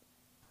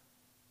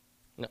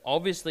 Now,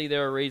 obviously,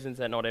 there are reasons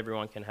that not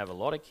everyone can have a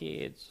lot of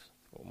kids,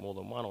 or more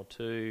than one or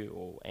two,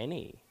 or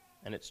any.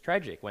 And it's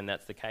tragic when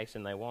that's the case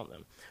and they want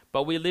them.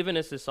 But we live in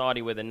a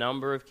society where the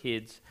number of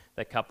kids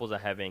that couples are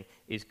having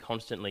is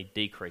constantly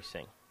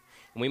decreasing.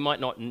 And we might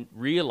not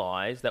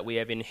realise that we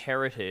have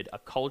inherited a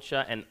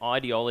culture and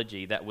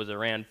ideology that was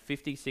around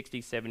 50,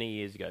 60, 70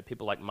 years ago.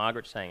 People like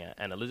Margaret Sanger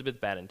and Elizabeth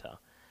Badinter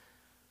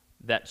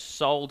that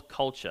sold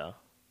culture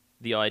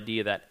the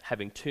idea that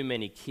having too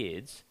many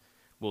kids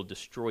will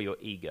destroy your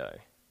ego,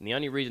 And the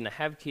only reason to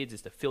have kids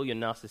is to fill your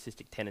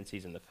narcissistic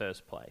tendencies in the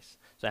first place.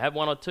 So have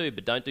one or two,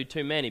 but don't do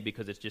too many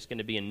because it's just going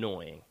to be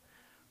annoying,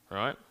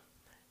 right?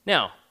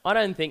 Now, I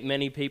don't think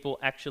many people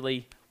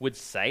actually would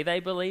say they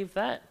believe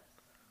that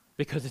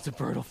because it's a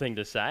brutal thing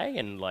to say,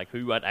 and like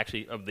who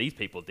actually of these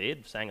people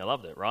did, saying I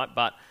loved it, right?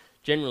 But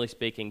generally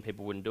speaking,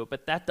 people wouldn't do it.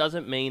 But that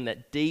doesn't mean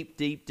that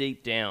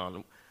deep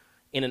down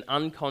in an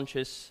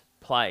unconscious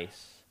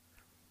place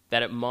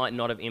that it might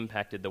not have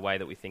impacted the way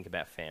that we think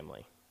about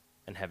family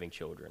and having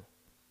children.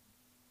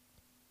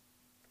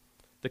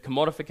 The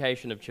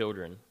commodification of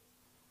children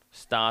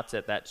starts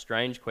at that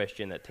strange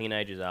question that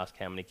teenagers ask,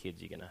 how many kids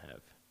are you going to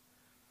have?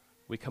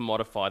 We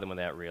commodify them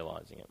without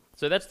realizing it.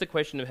 So that's the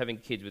question of having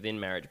kids within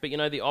marriage. But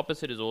the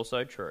opposite is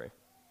also true.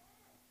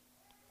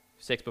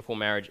 Sex before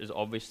marriage is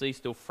obviously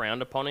still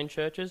frowned upon in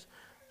churches.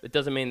 It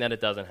doesn't mean that it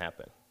doesn't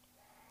happen.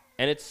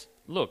 And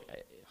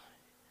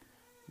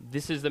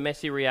this is the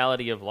messy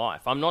reality of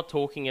life. I'm not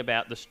talking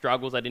about the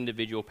struggles that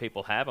individual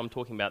people have. I'm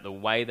talking about the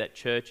way that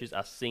churches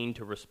are seen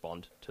to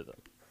respond to them.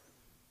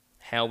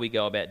 How we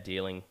go about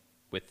dealing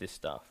with this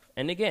stuff.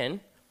 And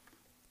again,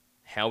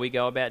 how we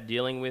go about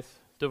dealing with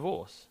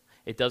divorce.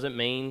 It doesn't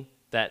mean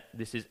that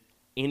this is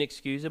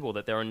inexcusable,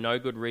 that there are no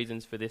good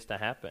reasons for this to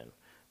happen.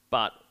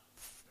 But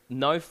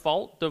no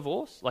fault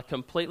divorce, like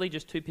completely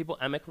just two people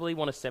amicably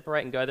want to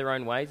separate and go their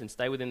own ways and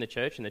stay within the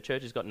church, and the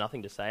church has got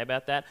nothing to say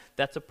about that,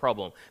 that's a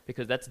problem,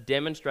 because that's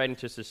demonstrating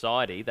to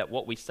society that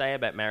what we say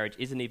about marriage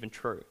isn't even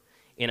true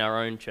in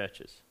our own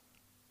churches.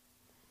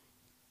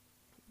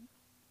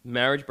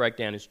 Marriage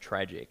breakdown is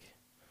tragic.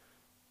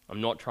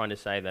 I'm not trying to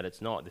say that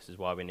it's not. This is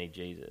why we need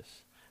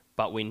Jesus.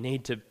 But we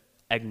need to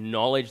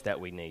acknowledge that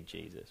we need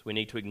Jesus. We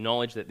need to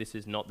acknowledge that this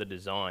is not the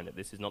design, that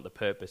this is not the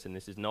purpose, and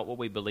this is not what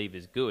we believe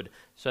is good,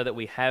 so that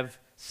we have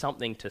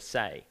something to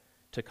say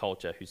to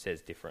culture who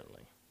says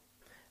differently.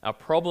 Our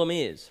problem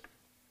is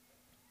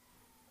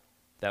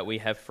that we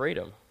have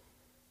freedom.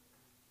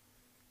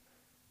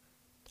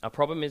 Our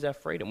problem is our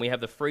freedom. We have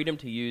the freedom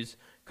to use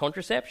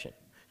contraception,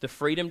 the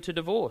freedom to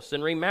divorce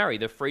and remarry,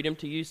 the freedom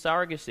to use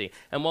surrogacy.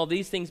 And while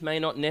these things may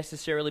not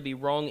necessarily be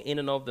wrong in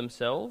and of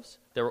themselves,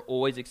 there are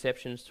always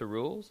exceptions to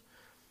rules.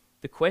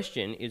 The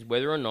question is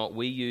whether or not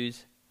we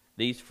use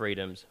these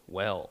freedoms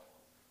well.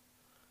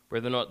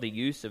 Whether or not the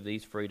use of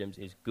these freedoms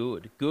is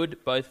good.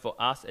 Good both for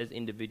us as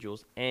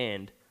individuals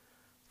and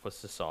for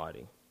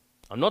society.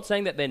 I'm not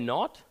saying that they're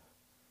not.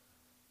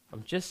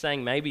 I'm just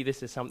saying maybe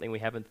this is something we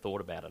haven't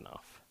thought about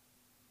enough.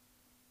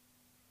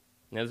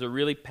 Now, there's a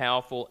really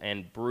powerful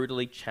and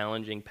brutally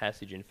challenging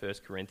passage in 1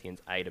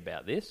 Corinthians 8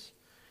 about this.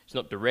 It's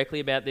not directly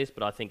about this,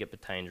 but I think it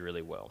pertains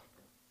really well.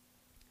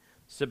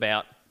 It's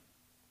about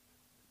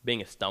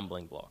being a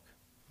stumbling block.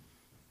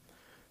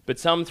 But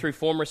some, through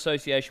former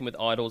association with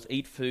idols,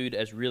 eat food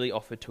as really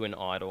offered to an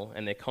idol,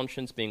 and their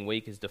conscience being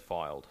weak is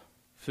defiled.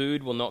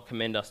 Food will not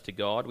commend us to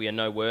God. We are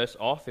no worse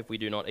off if we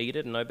do not eat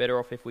it, and no better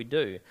off if we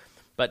do.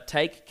 But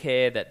take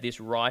care that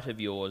this right of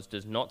yours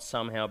does not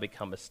somehow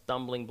become a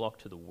stumbling block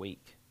to the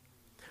weak.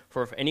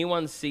 For if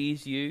anyone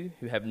sees you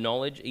who have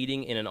knowledge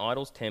eating in an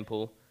idol's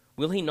temple,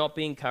 will he not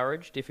be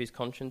encouraged, if his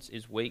conscience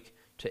is weak,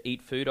 to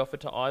eat food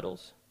offered to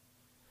idols?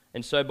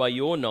 And so by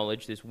your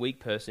knowledge this weak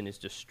person is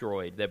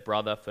destroyed, their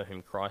brother for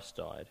whom Christ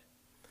died.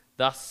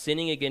 Thus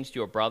sinning against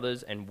your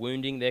brothers and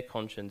wounding their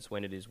conscience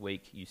when it is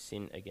weak, you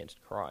sin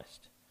against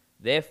Christ.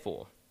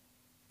 Therefore,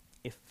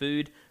 if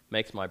food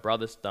makes my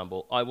brother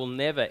stumble, I will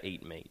never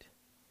eat meat,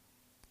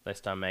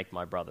 lest I make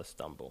my brother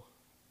stumble.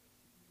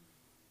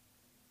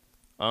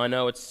 I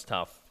know it's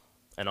tough,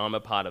 and I'm a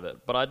part of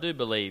it, but I do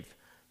believe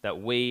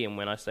that we, and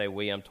when I say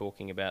we, I'm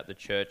talking about the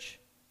church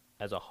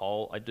as a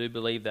whole, I do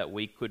believe that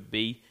we could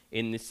be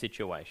in this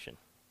situation.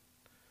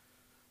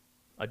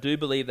 I do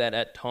believe that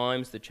at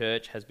times the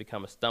church has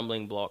become a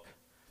stumbling block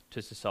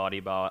to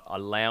society by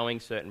allowing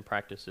certain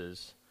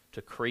practices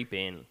to creep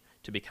in,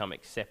 to become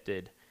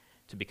accepted,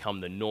 to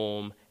become the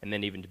norm, and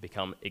then even to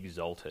become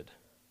exalted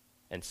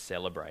and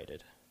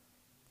celebrated.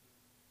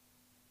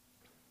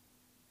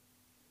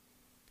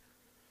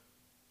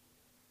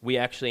 We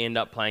actually end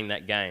up playing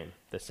that game,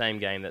 the same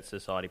game that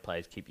society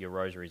plays, keep your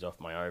rosaries off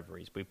my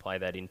ovaries. We play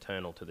that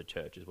internal to the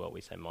church as well.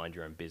 We say, mind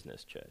your own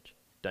business, church.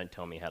 Don't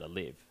tell me how to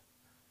live.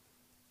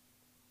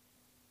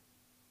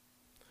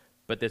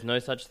 But there's no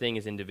such thing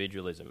as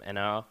individualism, and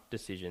our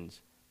decisions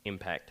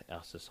impact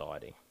our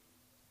society.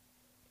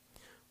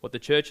 What the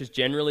church has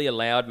generally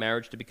allowed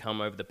marriage to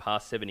become over the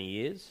past 70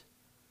 years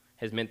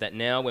has meant that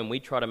now when we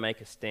try to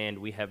make a stand,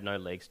 we have no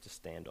legs to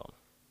stand on.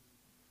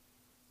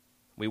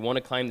 We want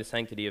to claim the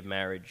sanctity of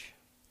marriage.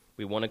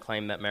 We want to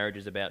claim that marriage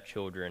is about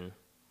children.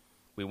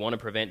 We want to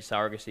prevent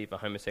surrogacy for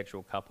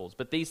homosexual couples.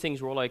 But these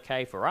things are all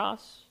okay for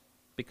us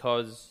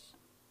because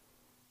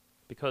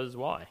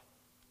why?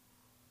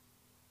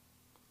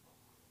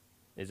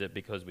 Is it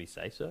because we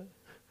say so?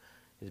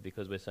 Is it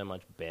because we're so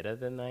much better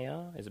than they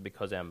are? Is it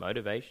because our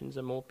motivations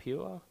are more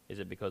pure? Is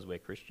it because we're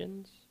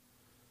Christians?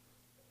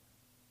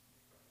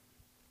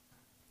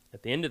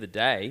 At the end of the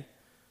day,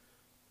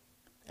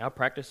 our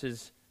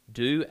practices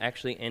do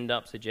actually end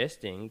up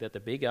suggesting that the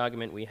big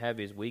argument we have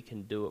is we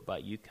can do it,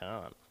 but you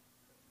can't.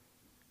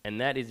 And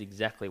that is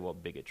exactly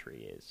what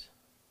bigotry is.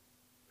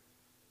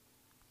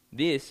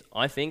 This,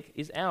 I think,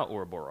 is our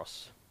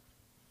ouroboros.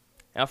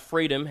 Our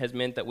freedom has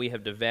meant that we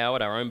have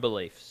devoured our own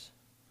beliefs.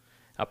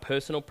 Our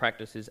personal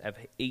practices have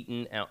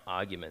eaten our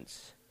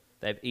arguments.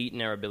 They've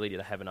eaten our ability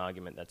to have an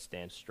argument that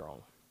stands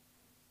strong.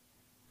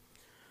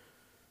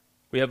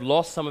 We have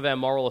lost some of our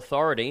moral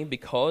authority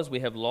because we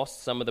have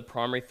lost some of the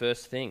primary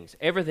first things.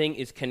 Everything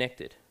is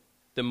connected.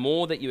 The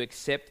more that you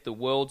accept the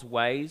world's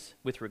ways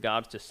with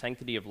regards to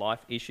sanctity of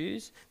life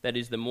issues, that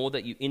is, the more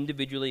that you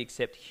individually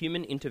accept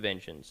human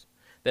interventions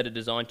that are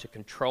designed to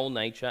control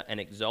nature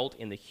and exalt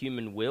in the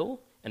human will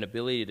and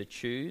ability to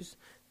choose,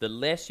 the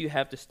less you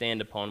have to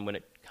stand upon when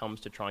it comes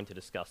to trying to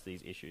discuss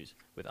these issues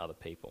with other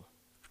people.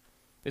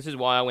 This is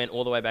why I went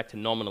all the way back to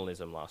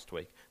nominalism last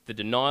week. The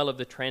denial of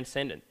the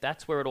transcendent.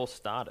 That's where it all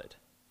started.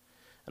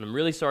 And I'm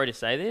really sorry to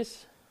say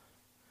this,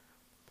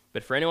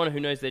 but for anyone who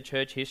knows their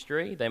church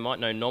history, they might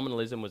know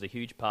nominalism was a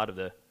huge part of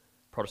the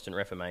Protestant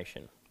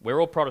Reformation. We're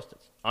all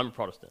Protestants. I'm a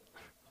Protestant.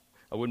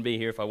 I wouldn't be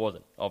here if I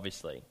wasn't,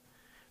 obviously.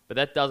 But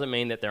that doesn't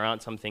mean that there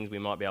aren't some things we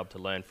might be able to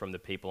learn from the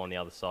people on the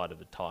other side of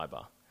the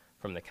Tiber,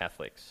 from the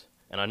Catholics.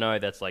 And I know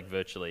that's like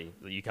virtually,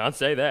 you can't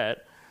say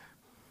that.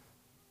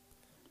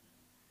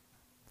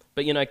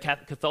 But you know,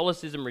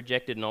 Catholicism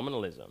rejected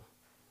nominalism.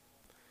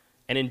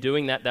 And in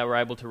doing that, they were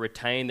able to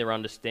retain their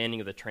understanding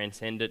of the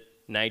transcendent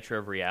nature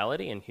of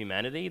reality and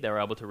humanity. They were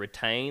able to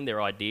retain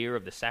their idea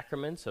of the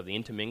sacraments, of the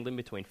intermingling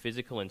between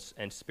physical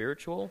and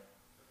spiritual.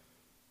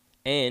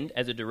 And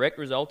as a direct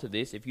result of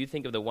this, if you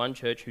think of the one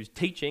church whose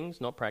teachings,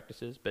 not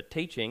practices, but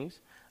teachings,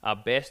 are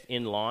best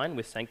in line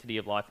with sanctity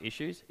of life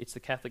issues, it's the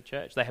Catholic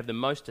Church. They have the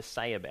most to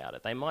say about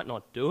it. They might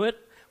not do it,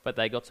 but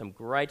they got some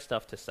great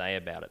stuff to say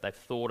about it. They've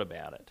thought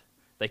about it.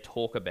 They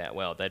talk about,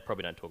 well, they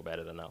probably don't talk about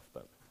it enough,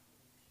 but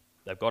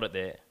they've got it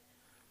there.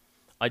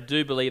 I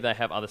do believe they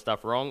have other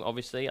stuff wrong,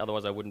 obviously,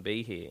 otherwise I wouldn't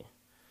be here.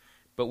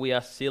 But we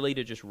are silly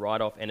to just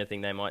write off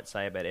anything they might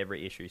say about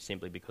every issue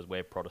simply because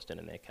we're Protestant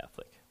and they're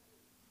Catholic.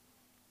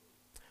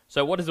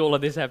 So what does all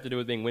of this have to do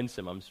with being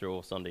winsome, I'm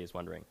sure Sondi is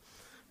wondering.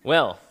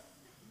 Well,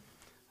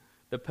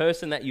 the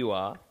person that you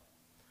are,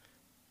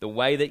 the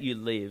way that you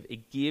live,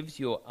 it gives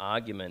your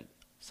argument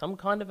some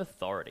kind of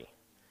authority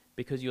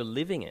because you're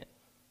living it.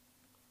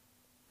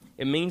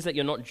 It means that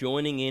you're not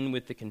joining in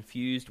with the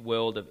confused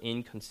world of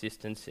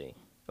inconsistency.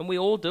 And we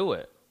all do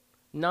it.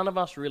 None of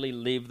us really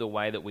live the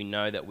way that we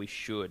know that we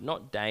should,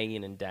 not day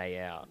in and day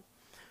out.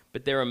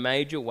 But there are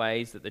major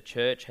ways that the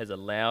church has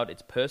allowed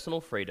its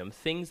personal freedom,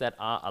 things that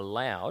are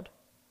allowed,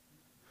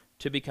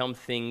 to become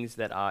things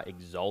that are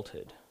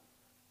exalted.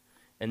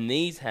 And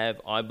these have,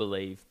 I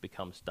believe,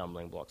 become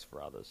stumbling blocks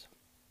for others.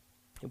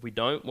 If we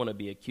don't want to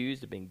be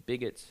accused of being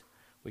bigots,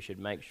 we should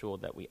make sure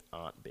that we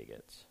aren't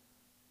bigots.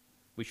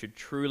 We should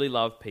truly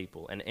love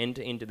people and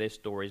enter into their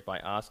stories by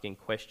asking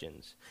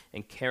questions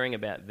and caring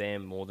about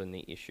them more than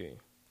the issue.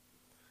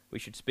 We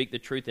should speak the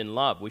truth in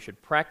love. We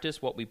should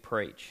practice what we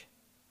preach.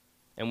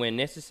 And where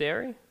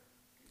necessary,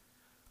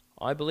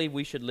 I believe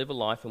we should live a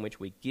life in which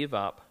we give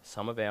up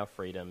some of our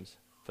freedoms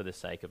for the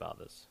sake of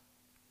others.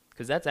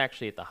 Because that's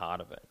actually at the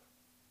heart of it.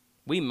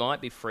 We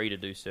might be free to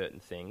do certain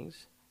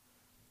things,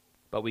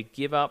 but we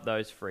give up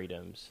those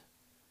freedoms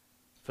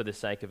for the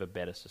sake of a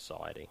better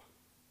society.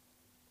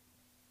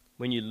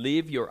 When you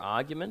live your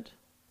argument,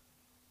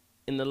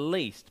 in the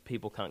least,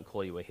 people can't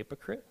call you a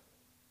hypocrite.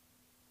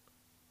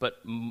 But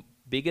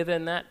bigger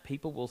than that,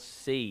 people will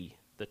see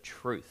the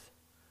truth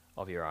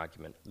of your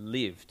argument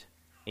lived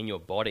in your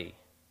body.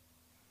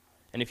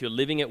 And if you're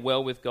living it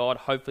well with God,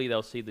 hopefully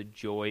they'll see the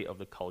joy of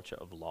the culture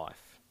of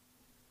life.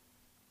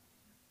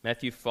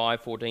 Matthew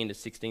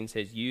 5:14-16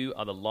 says, "You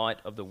are the light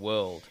of the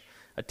world.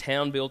 A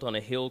town built on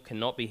a hill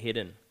cannot be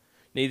hidden.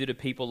 Neither do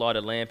people light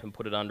a lamp and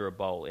put it under a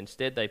bowl.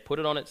 Instead, they put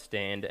it on its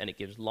stand, and it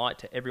gives light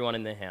to everyone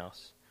in their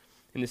house.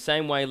 In the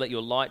same way, let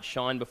your light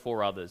shine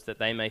before others, that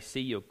they may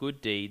see your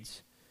good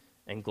deeds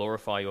and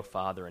glorify your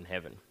Father in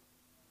heaven."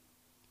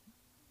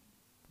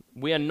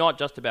 We are not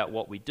just about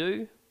what we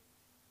do.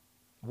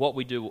 What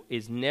we do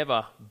is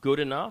never good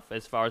enough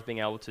as far as being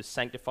able to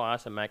sanctify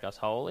us and make us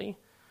holy.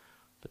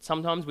 But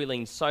sometimes we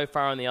lean so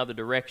far in the other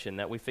direction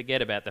that we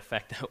forget about the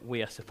fact that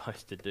we are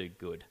supposed to do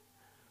good.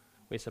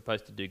 We're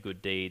supposed to do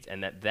good deeds,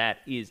 and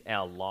that is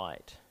our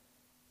light.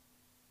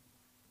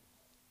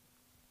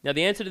 Now,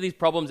 the answer to these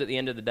problems at the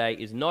end of the day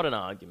is not an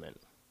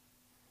argument.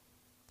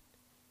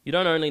 You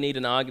don't only need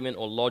an argument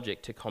or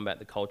logic to combat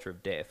the culture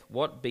of death.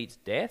 What beats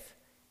death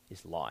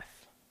is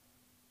life.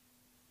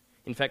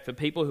 In fact, for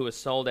people who are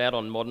sold out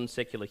on modern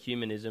secular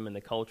humanism and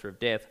the culture of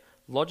death,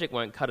 logic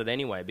won't cut it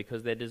anyway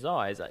because their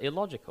desires are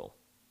illogical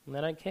and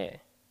they don't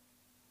care.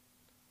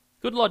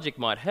 Good logic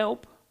might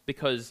help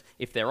because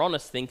if they're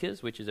honest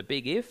thinkers, which is a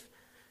big if,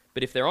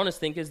 but if they're honest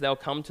thinkers, they'll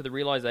come to the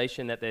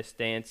realization that their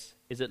stance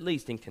is at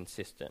least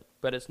inconsistent.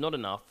 But it's not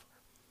enough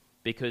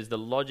because the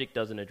logic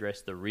doesn't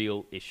address the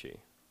real issue.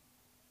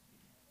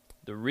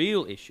 The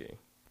real issue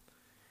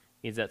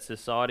is that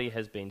society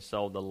has been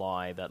sold the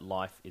lie that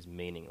life is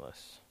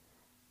meaningless.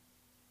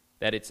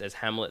 that it's, as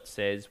Hamlet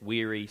says,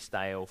 weary,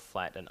 stale,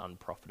 flat, and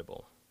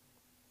unprofitable.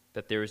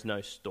 That there is no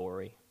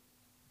story.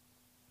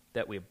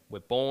 That we're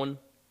born,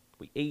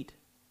 we eat,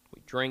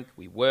 we drink,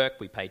 we work,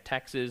 we pay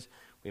taxes,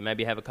 we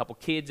maybe have a couple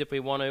kids if we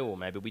want to, or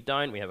maybe we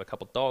don't, we have a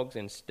couple dogs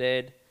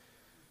instead.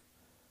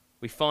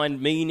 We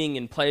find meaning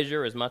and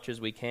pleasure as much as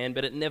we can,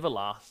 but it never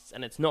lasts,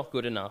 and it's not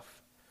good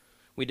enough.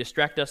 We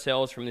distract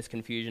ourselves from this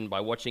confusion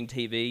by watching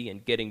TV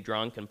and getting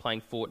drunk and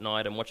playing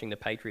Fortnite and watching the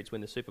Patriots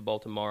win the Super Bowl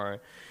tomorrow,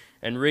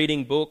 and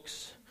reading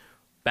books,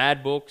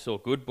 bad books or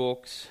good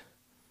books,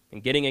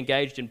 and getting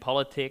engaged in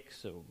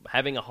politics or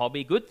having a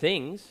hobby, good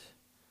things.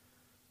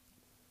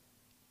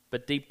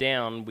 But deep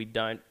down, we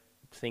don't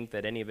think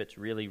that any of it's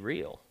really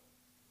real.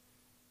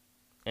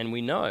 And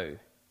we know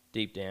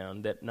deep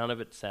down that none of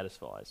it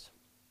satisfies.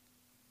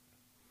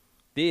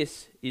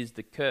 This is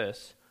the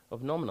curse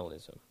of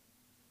nominalism.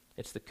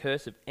 It's the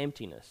curse of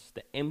emptiness,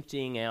 the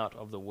emptying out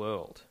of the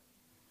world.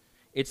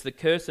 It's the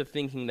curse of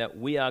thinking that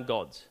we are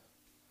gods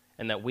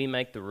and that we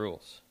make the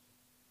rules.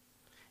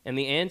 And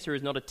the answer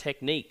is not a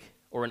technique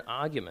or an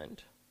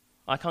argument.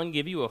 I can't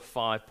give you a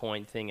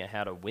 5-point thing of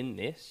how to win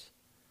this.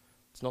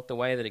 It's not the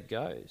way that it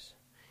goes.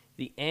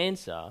 The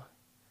answer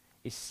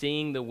is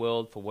seeing the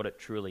world for what it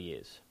truly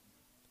is,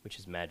 which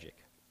is magic.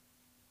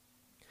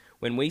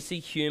 When we see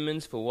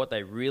humans for what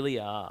they really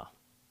are,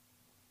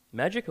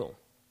 magical,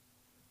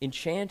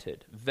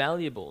 enchanted,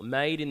 valuable,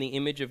 made in the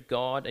image of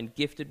God and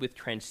gifted with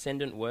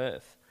transcendent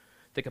worth,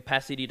 the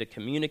capacity to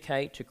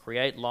communicate, to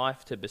create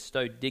life, to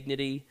bestow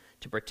dignity,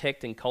 to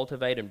protect and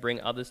cultivate and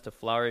bring others to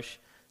flourish,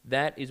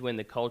 that is when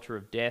the culture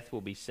of death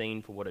will be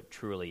seen for what it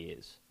truly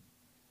is.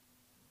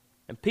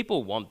 And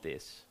people want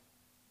this.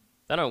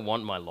 They don't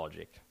want my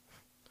logic.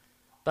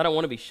 They don't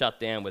want to be shut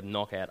down with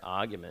knockout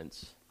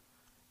arguments.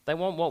 They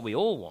want what we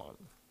all want.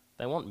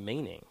 They want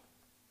meaning.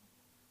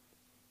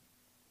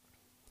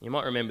 You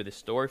might remember this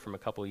story from a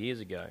couple of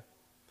years ago.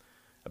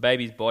 A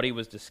baby's body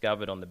was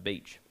discovered on the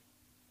beach.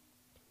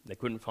 They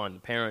couldn't find the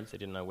parents. They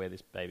didn't know where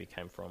this baby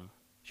came from.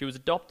 She was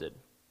adopted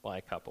by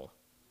a couple.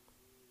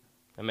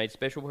 They made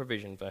special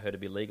provision for her to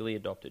be legally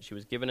adopted. She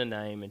was given a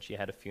name and she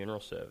had a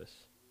funeral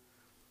service.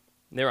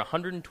 There are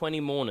 120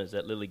 mourners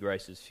at Lily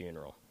Grace's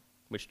funeral,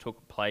 which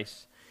took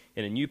place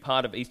in a new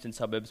part of Eastern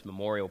Suburbs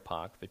Memorial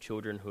Park for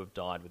children who have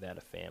died without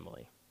a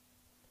family.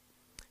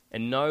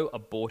 And no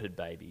aborted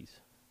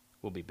babies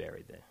will be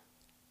buried there.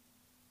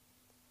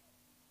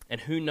 And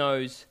who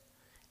knows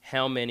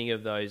how many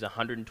of those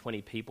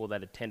 120 people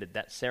that attended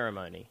that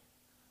ceremony,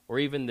 or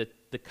even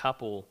the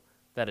couple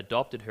that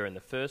adopted her in the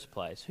first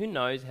place, who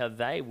knows how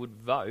they would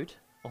vote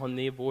on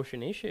the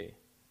abortion issue.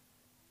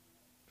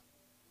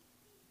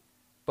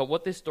 But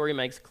what this story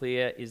makes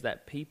clear is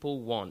that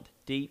people want,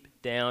 deep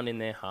down in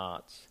their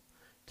hearts,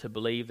 to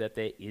believe that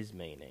there is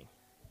meaning,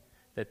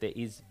 that there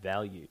is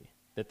value,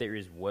 that there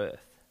is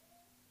worth.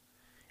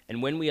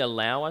 And when we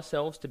allow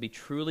ourselves to be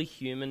truly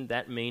human,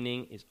 that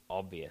meaning is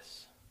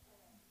obvious.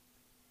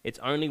 It's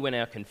only when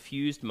our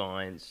confused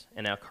minds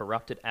and our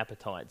corrupted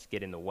appetites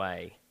get in the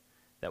way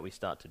that we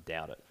start to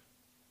doubt it.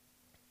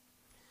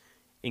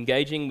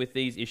 Engaging with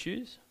these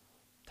issues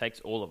takes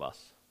all of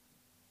us.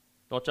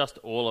 Not just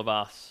all of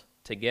us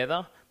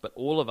together, but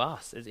all of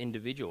us as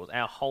individuals,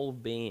 our whole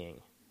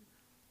being.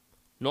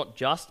 Not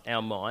just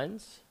our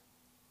minds,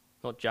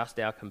 not just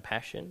our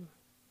compassion,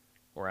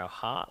 or our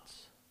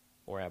hearts,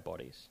 or our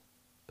bodies,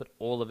 but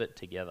all of it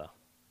together.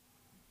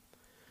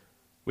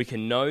 We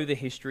can know the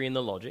history and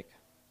the logic,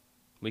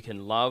 we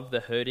can love the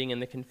hurting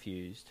and the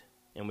confused,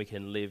 and we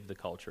can live the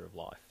culture of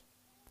life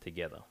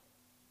together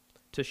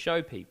to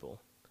show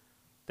people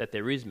that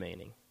there is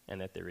meaning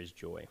and that there is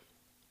joy.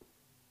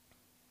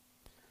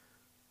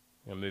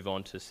 I'm going to move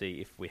on to see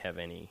if we have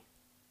any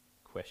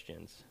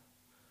questions.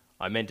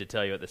 I meant to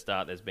tell you at the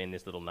start there's been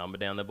this little number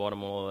down the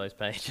bottom of all of those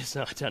pages,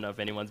 so I don't know if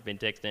anyone's been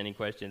texting any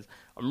questions.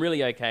 I'm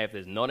really okay if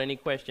there's not any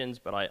questions,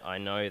 but I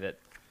know that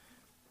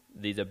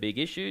these are big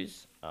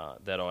issues,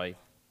 that I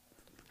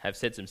have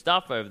said some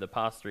stuff over the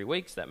past 3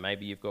 weeks that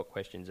maybe you've got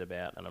questions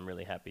about, and I'm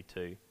really happy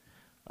to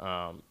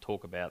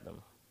talk about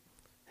them.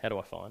 How do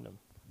I find them?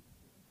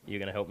 You're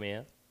going to help me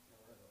out?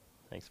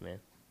 Thanks, man.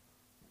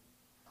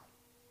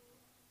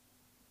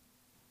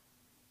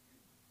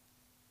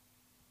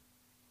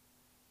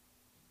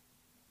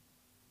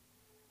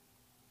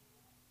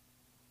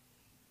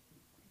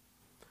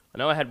 I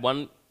know I had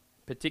one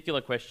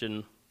particular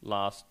question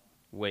last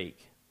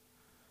week.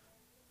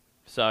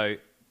 So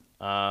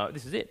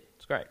this is it.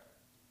 It's great.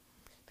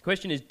 The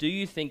question is, do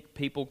you think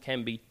people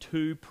can be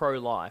too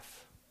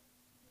pro-life?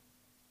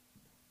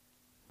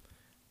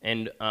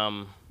 And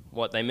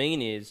what they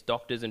mean is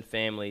doctors and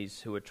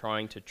families who are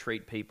trying to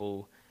treat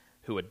people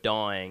who are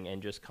dying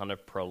and just kind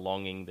of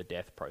prolonging the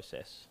death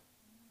process.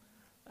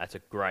 That's a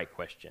great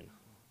question.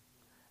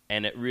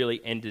 And it really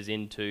enters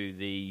into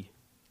the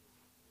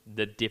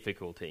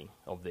difficulty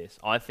of this.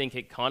 I think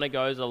it kind of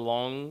goes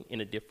along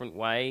in a different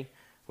way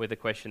with a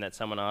question that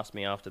someone asked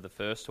me after the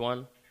first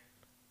one,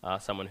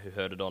 someone who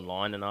heard it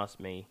online and asked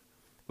me,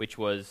 which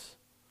was,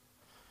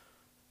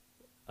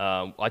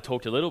 I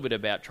talked a little bit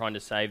about trying to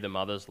save the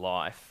mother's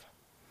life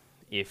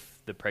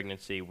if the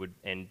pregnancy would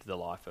end the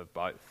life of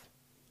both.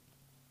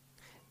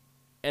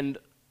 And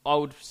I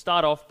would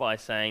start off by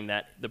saying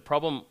that the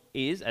problem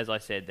is, as I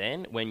said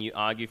then, when you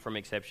argue from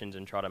exceptions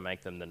and try to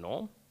make them the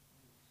norm,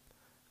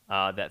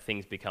 that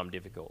things become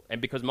difficult.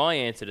 And because my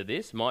answer to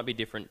this might be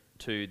different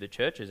to the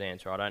church's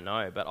answer, I don't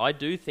know. But I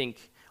do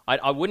think,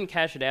 I wouldn't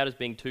cash it out as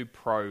being too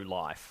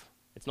pro-life.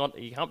 It's not,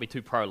 you can't be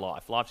too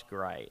pro-life. Life's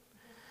great.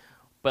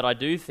 But I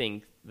do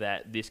think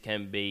that this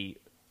can be,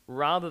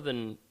 rather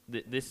than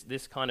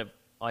this kind of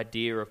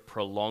idea of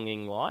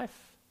prolonging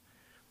life,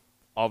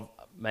 of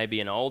maybe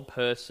an old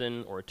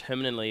person or a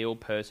terminally ill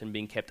person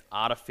being kept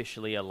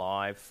artificially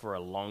alive for a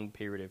long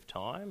period of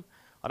time,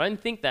 I don't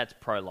think that's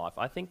pro-life.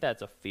 I think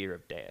that's a fear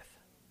of death.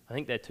 I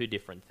think they're two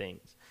different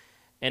things.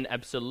 And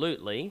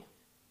absolutely,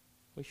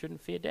 we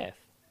shouldn't fear death.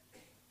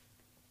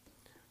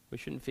 We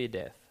shouldn't fear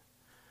death.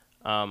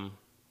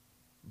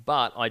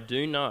 But I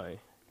do know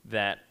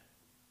that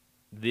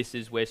this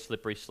is where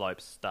slippery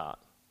slopes start.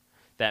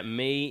 That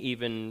me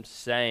even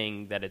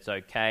saying that it's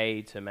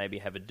okay to maybe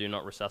have a do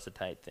not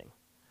resuscitate thing,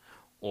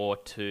 or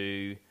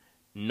to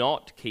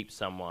not keep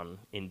someone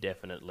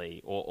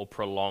indefinitely or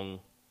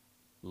prolong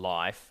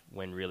life,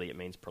 when really it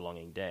means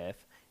prolonging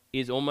death,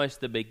 is almost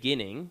the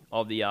beginning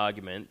of the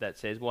argument that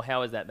says, well,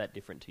 how is that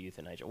different to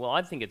euthanasia? Well,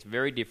 I think it's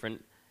very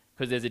different,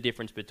 because there's a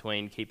difference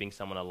between keeping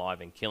someone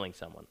alive and killing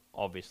someone.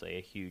 Obviously,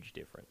 a huge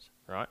difference,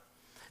 right?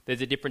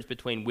 There's a difference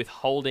between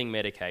withholding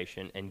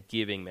medication and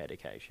giving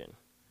medication.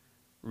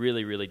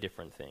 Really, really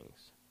different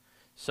things.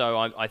 So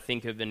I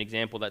think of an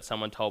example that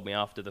someone told me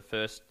after the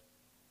first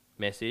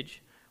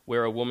message,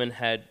 where a woman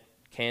had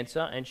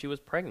cancer and she was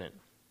pregnant.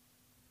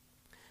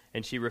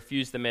 And she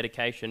refused the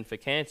medication for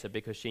cancer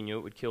because she knew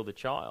it would kill the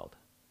child.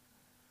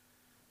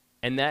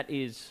 And that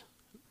is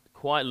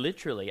quite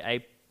literally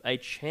a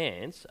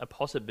chance, a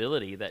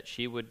possibility that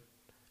she would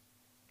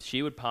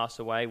pass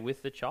away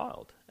with the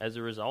child as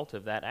a result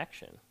of that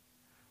action.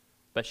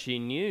 But she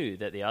knew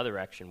that the other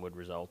action would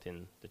result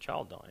in the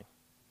child dying.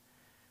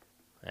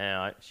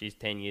 Now, she's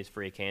 10 years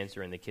free of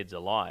cancer and the kid's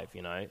alive,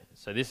 you know.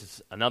 So this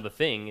is another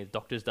thing, is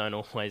doctors don't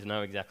always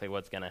know exactly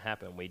what's going to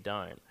happen. We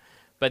don't.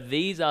 But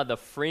these are the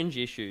fringe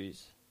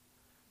issues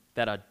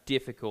that are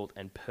difficult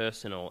and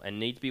personal and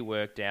need to be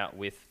worked out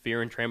with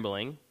fear and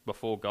trembling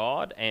before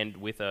God, and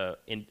with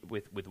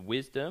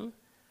wisdom,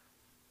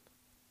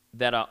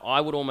 that are,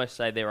 I would almost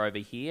say, they're over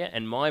here.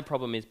 And my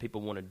problem is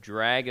people want to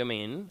drag them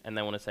in, and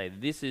they want to say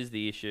this is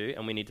the issue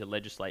and we need to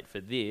legislate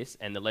for this,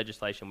 and the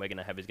legislation we're going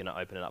to have is going to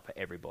open it up for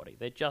everybody.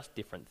 They're just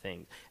different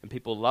things. And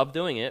people love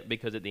doing it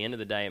because at the end of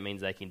the day it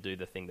means they can do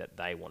the thing that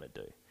they want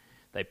to do.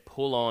 They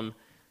pull on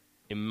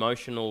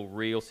emotional,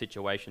 real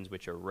situations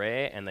which are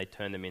rare, and they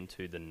turn them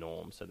into the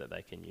norm so that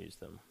they can use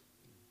them.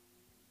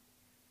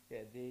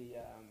 Yeah, the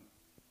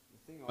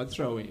thing I'd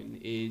throw in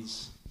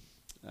is,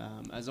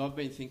 as I've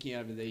been thinking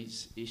over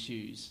these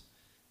issues,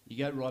 you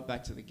go right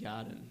back to the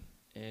garden,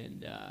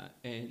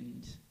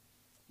 and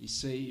you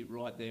see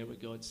right there where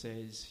God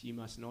says, you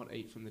must not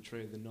eat from the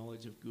tree of the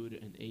knowledge of good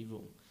and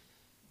evil.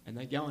 And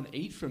they go and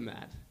eat from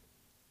that,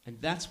 and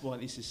that's why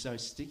this is so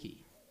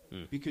sticky.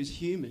 Because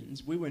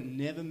humans, we were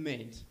never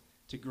meant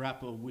to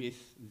grapple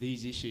with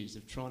these issues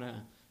of trying to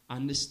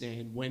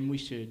understand when we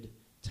should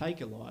take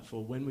a life,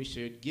 or when we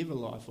should give a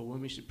life, or when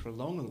we should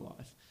prolong a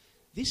life.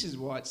 This is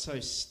why it's so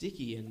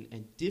sticky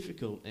and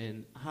difficult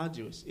and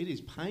arduous. It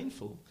is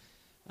painful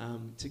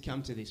to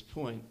come to this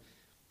point.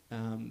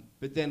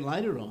 But then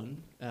later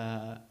on,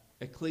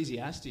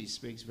 Ecclesiastes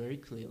speaks very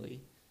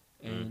clearly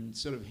and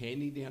sort of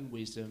handing down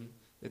wisdom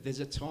that there's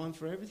a time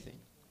for everything.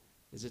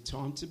 There's a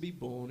time to be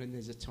born and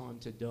there's a time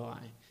to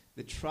die.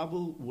 The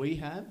trouble we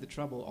have, the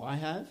trouble I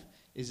have,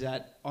 is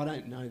that I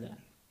don't know that.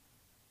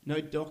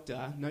 No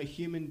doctor, no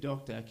human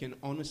doctor can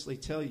honestly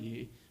tell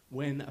you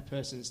when a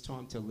person's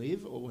time to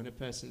live or when a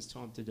person's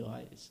time to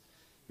die is.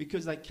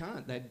 Because they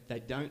can't. They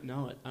don't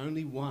know it.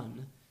 Only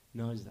one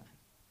knows that.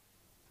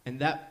 And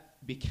that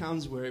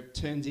becomes where it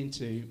turns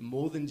into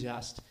more than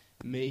just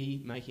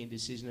me making a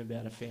decision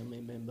about a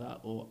family member,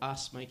 or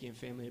us making a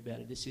family about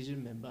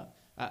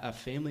a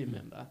family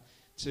member,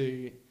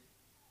 to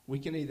we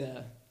can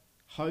either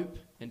hope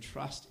and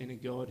trust in a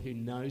God who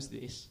knows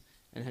this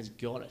and has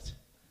got it.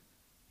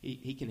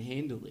 He can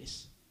handle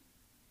this.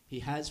 He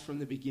has from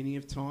the beginning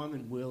of time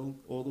and will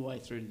all the way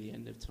through to the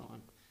end of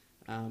time.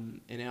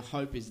 And our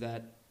hope is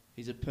that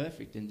he's a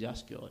perfect and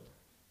just God.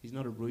 He's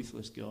not a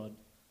ruthless God.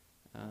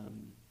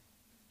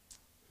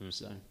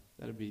 So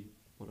that'd be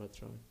what I'd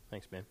throw in.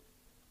 Thanks, man.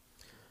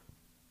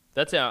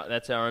 That's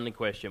our only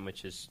question,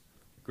 which is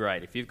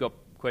great. If you've got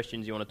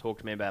questions you want to talk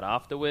to me about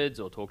afterwards,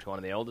 or talk to one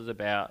of the elders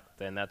about,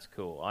 then that's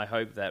cool. I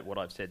hope that what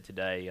I've said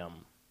today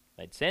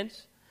made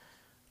sense.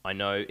 I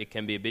know it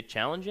can be a bit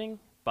challenging,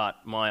 but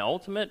my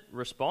ultimate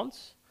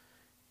response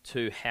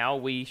to how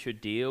we should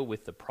deal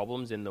with the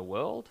problems in the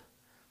world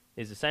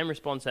is the same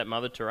response that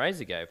Mother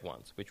Teresa gave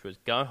once, which was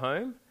go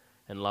home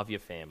and love your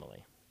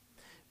family.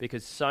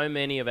 Because so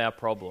many of our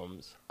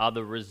problems are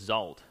the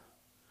result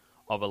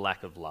of a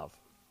lack of love,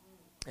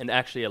 and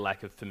actually a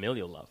lack of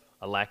familial love,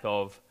 a lack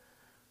of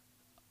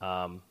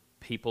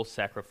people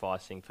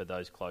sacrificing for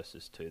those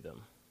closest to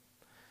them.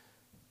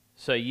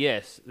 So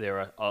yes,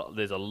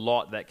 there's a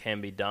lot that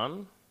can be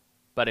done,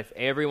 but if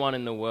everyone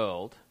in the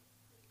world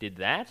did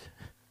that,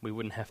 we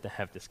wouldn't have to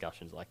have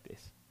discussions like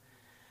this.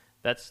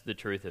 That's the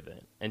truth of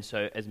it. And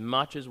so as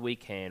much as we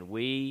can,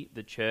 we,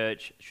 the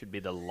church, should be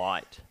the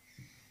light.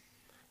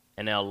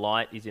 And our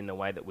light is in the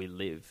way that we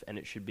live, and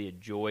it should be a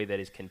joy that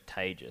is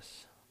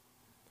contagious.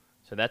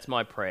 So that's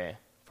my prayer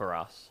for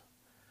us.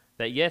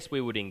 That yes,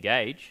 we would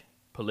engage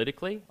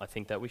politically. I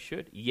think that we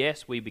should.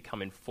 Yes, we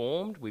become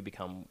informed, we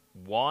become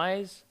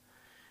wise,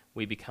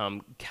 we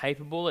become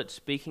capable at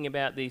speaking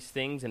about these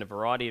things in a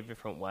variety of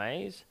different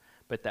ways,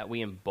 but that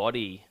we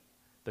embody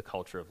the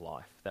culture of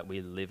life, that we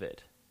live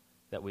it,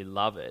 that we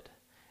love it,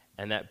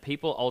 and that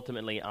people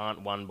ultimately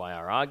aren't won by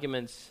our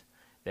arguments,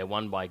 they're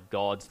won by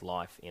God's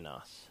life in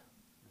us,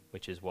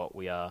 which is what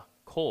we are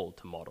called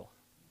to model.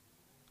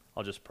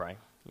 I'll just pray.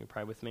 You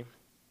pray with me?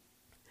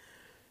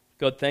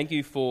 God, thank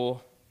you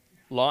for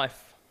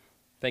life.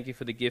 Thank you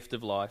for the gift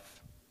of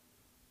life.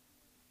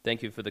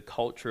 Thank you for the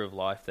culture of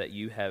life that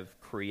you have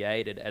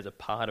created as a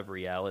part of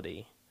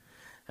reality.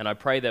 And I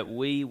pray that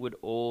we would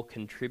all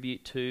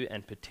contribute to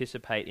and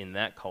participate in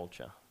that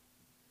culture.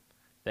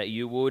 That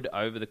you would,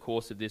 over the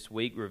course of this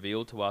week,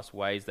 reveal to us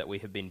ways that we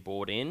have been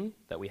brought in,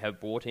 that we have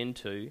brought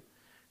into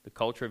the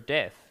culture of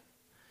death.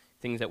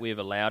 Things that we have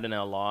allowed in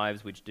our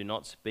lives which do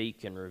not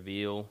speak and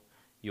reveal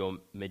your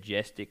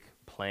majestic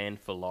plan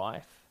for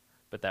life,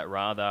 but that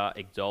rather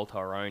exalt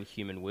our own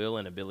human will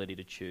and ability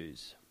to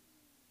choose.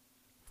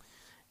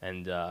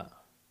 And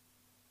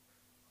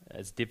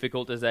as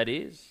difficult as that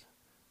is,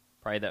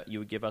 pray that you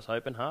would give us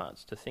open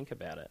hearts to think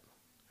about it,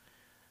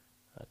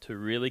 to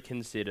really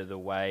consider the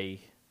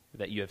way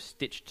that you have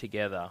stitched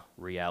together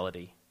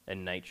reality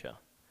and nature,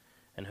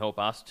 and help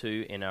us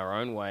to, in our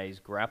own ways,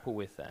 grapple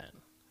with that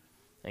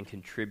and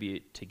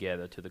contribute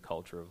together to the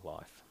culture of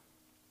life.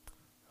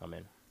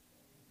 Amen.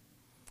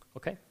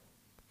 Okay,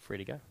 free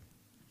to go.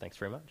 Thanks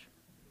very much.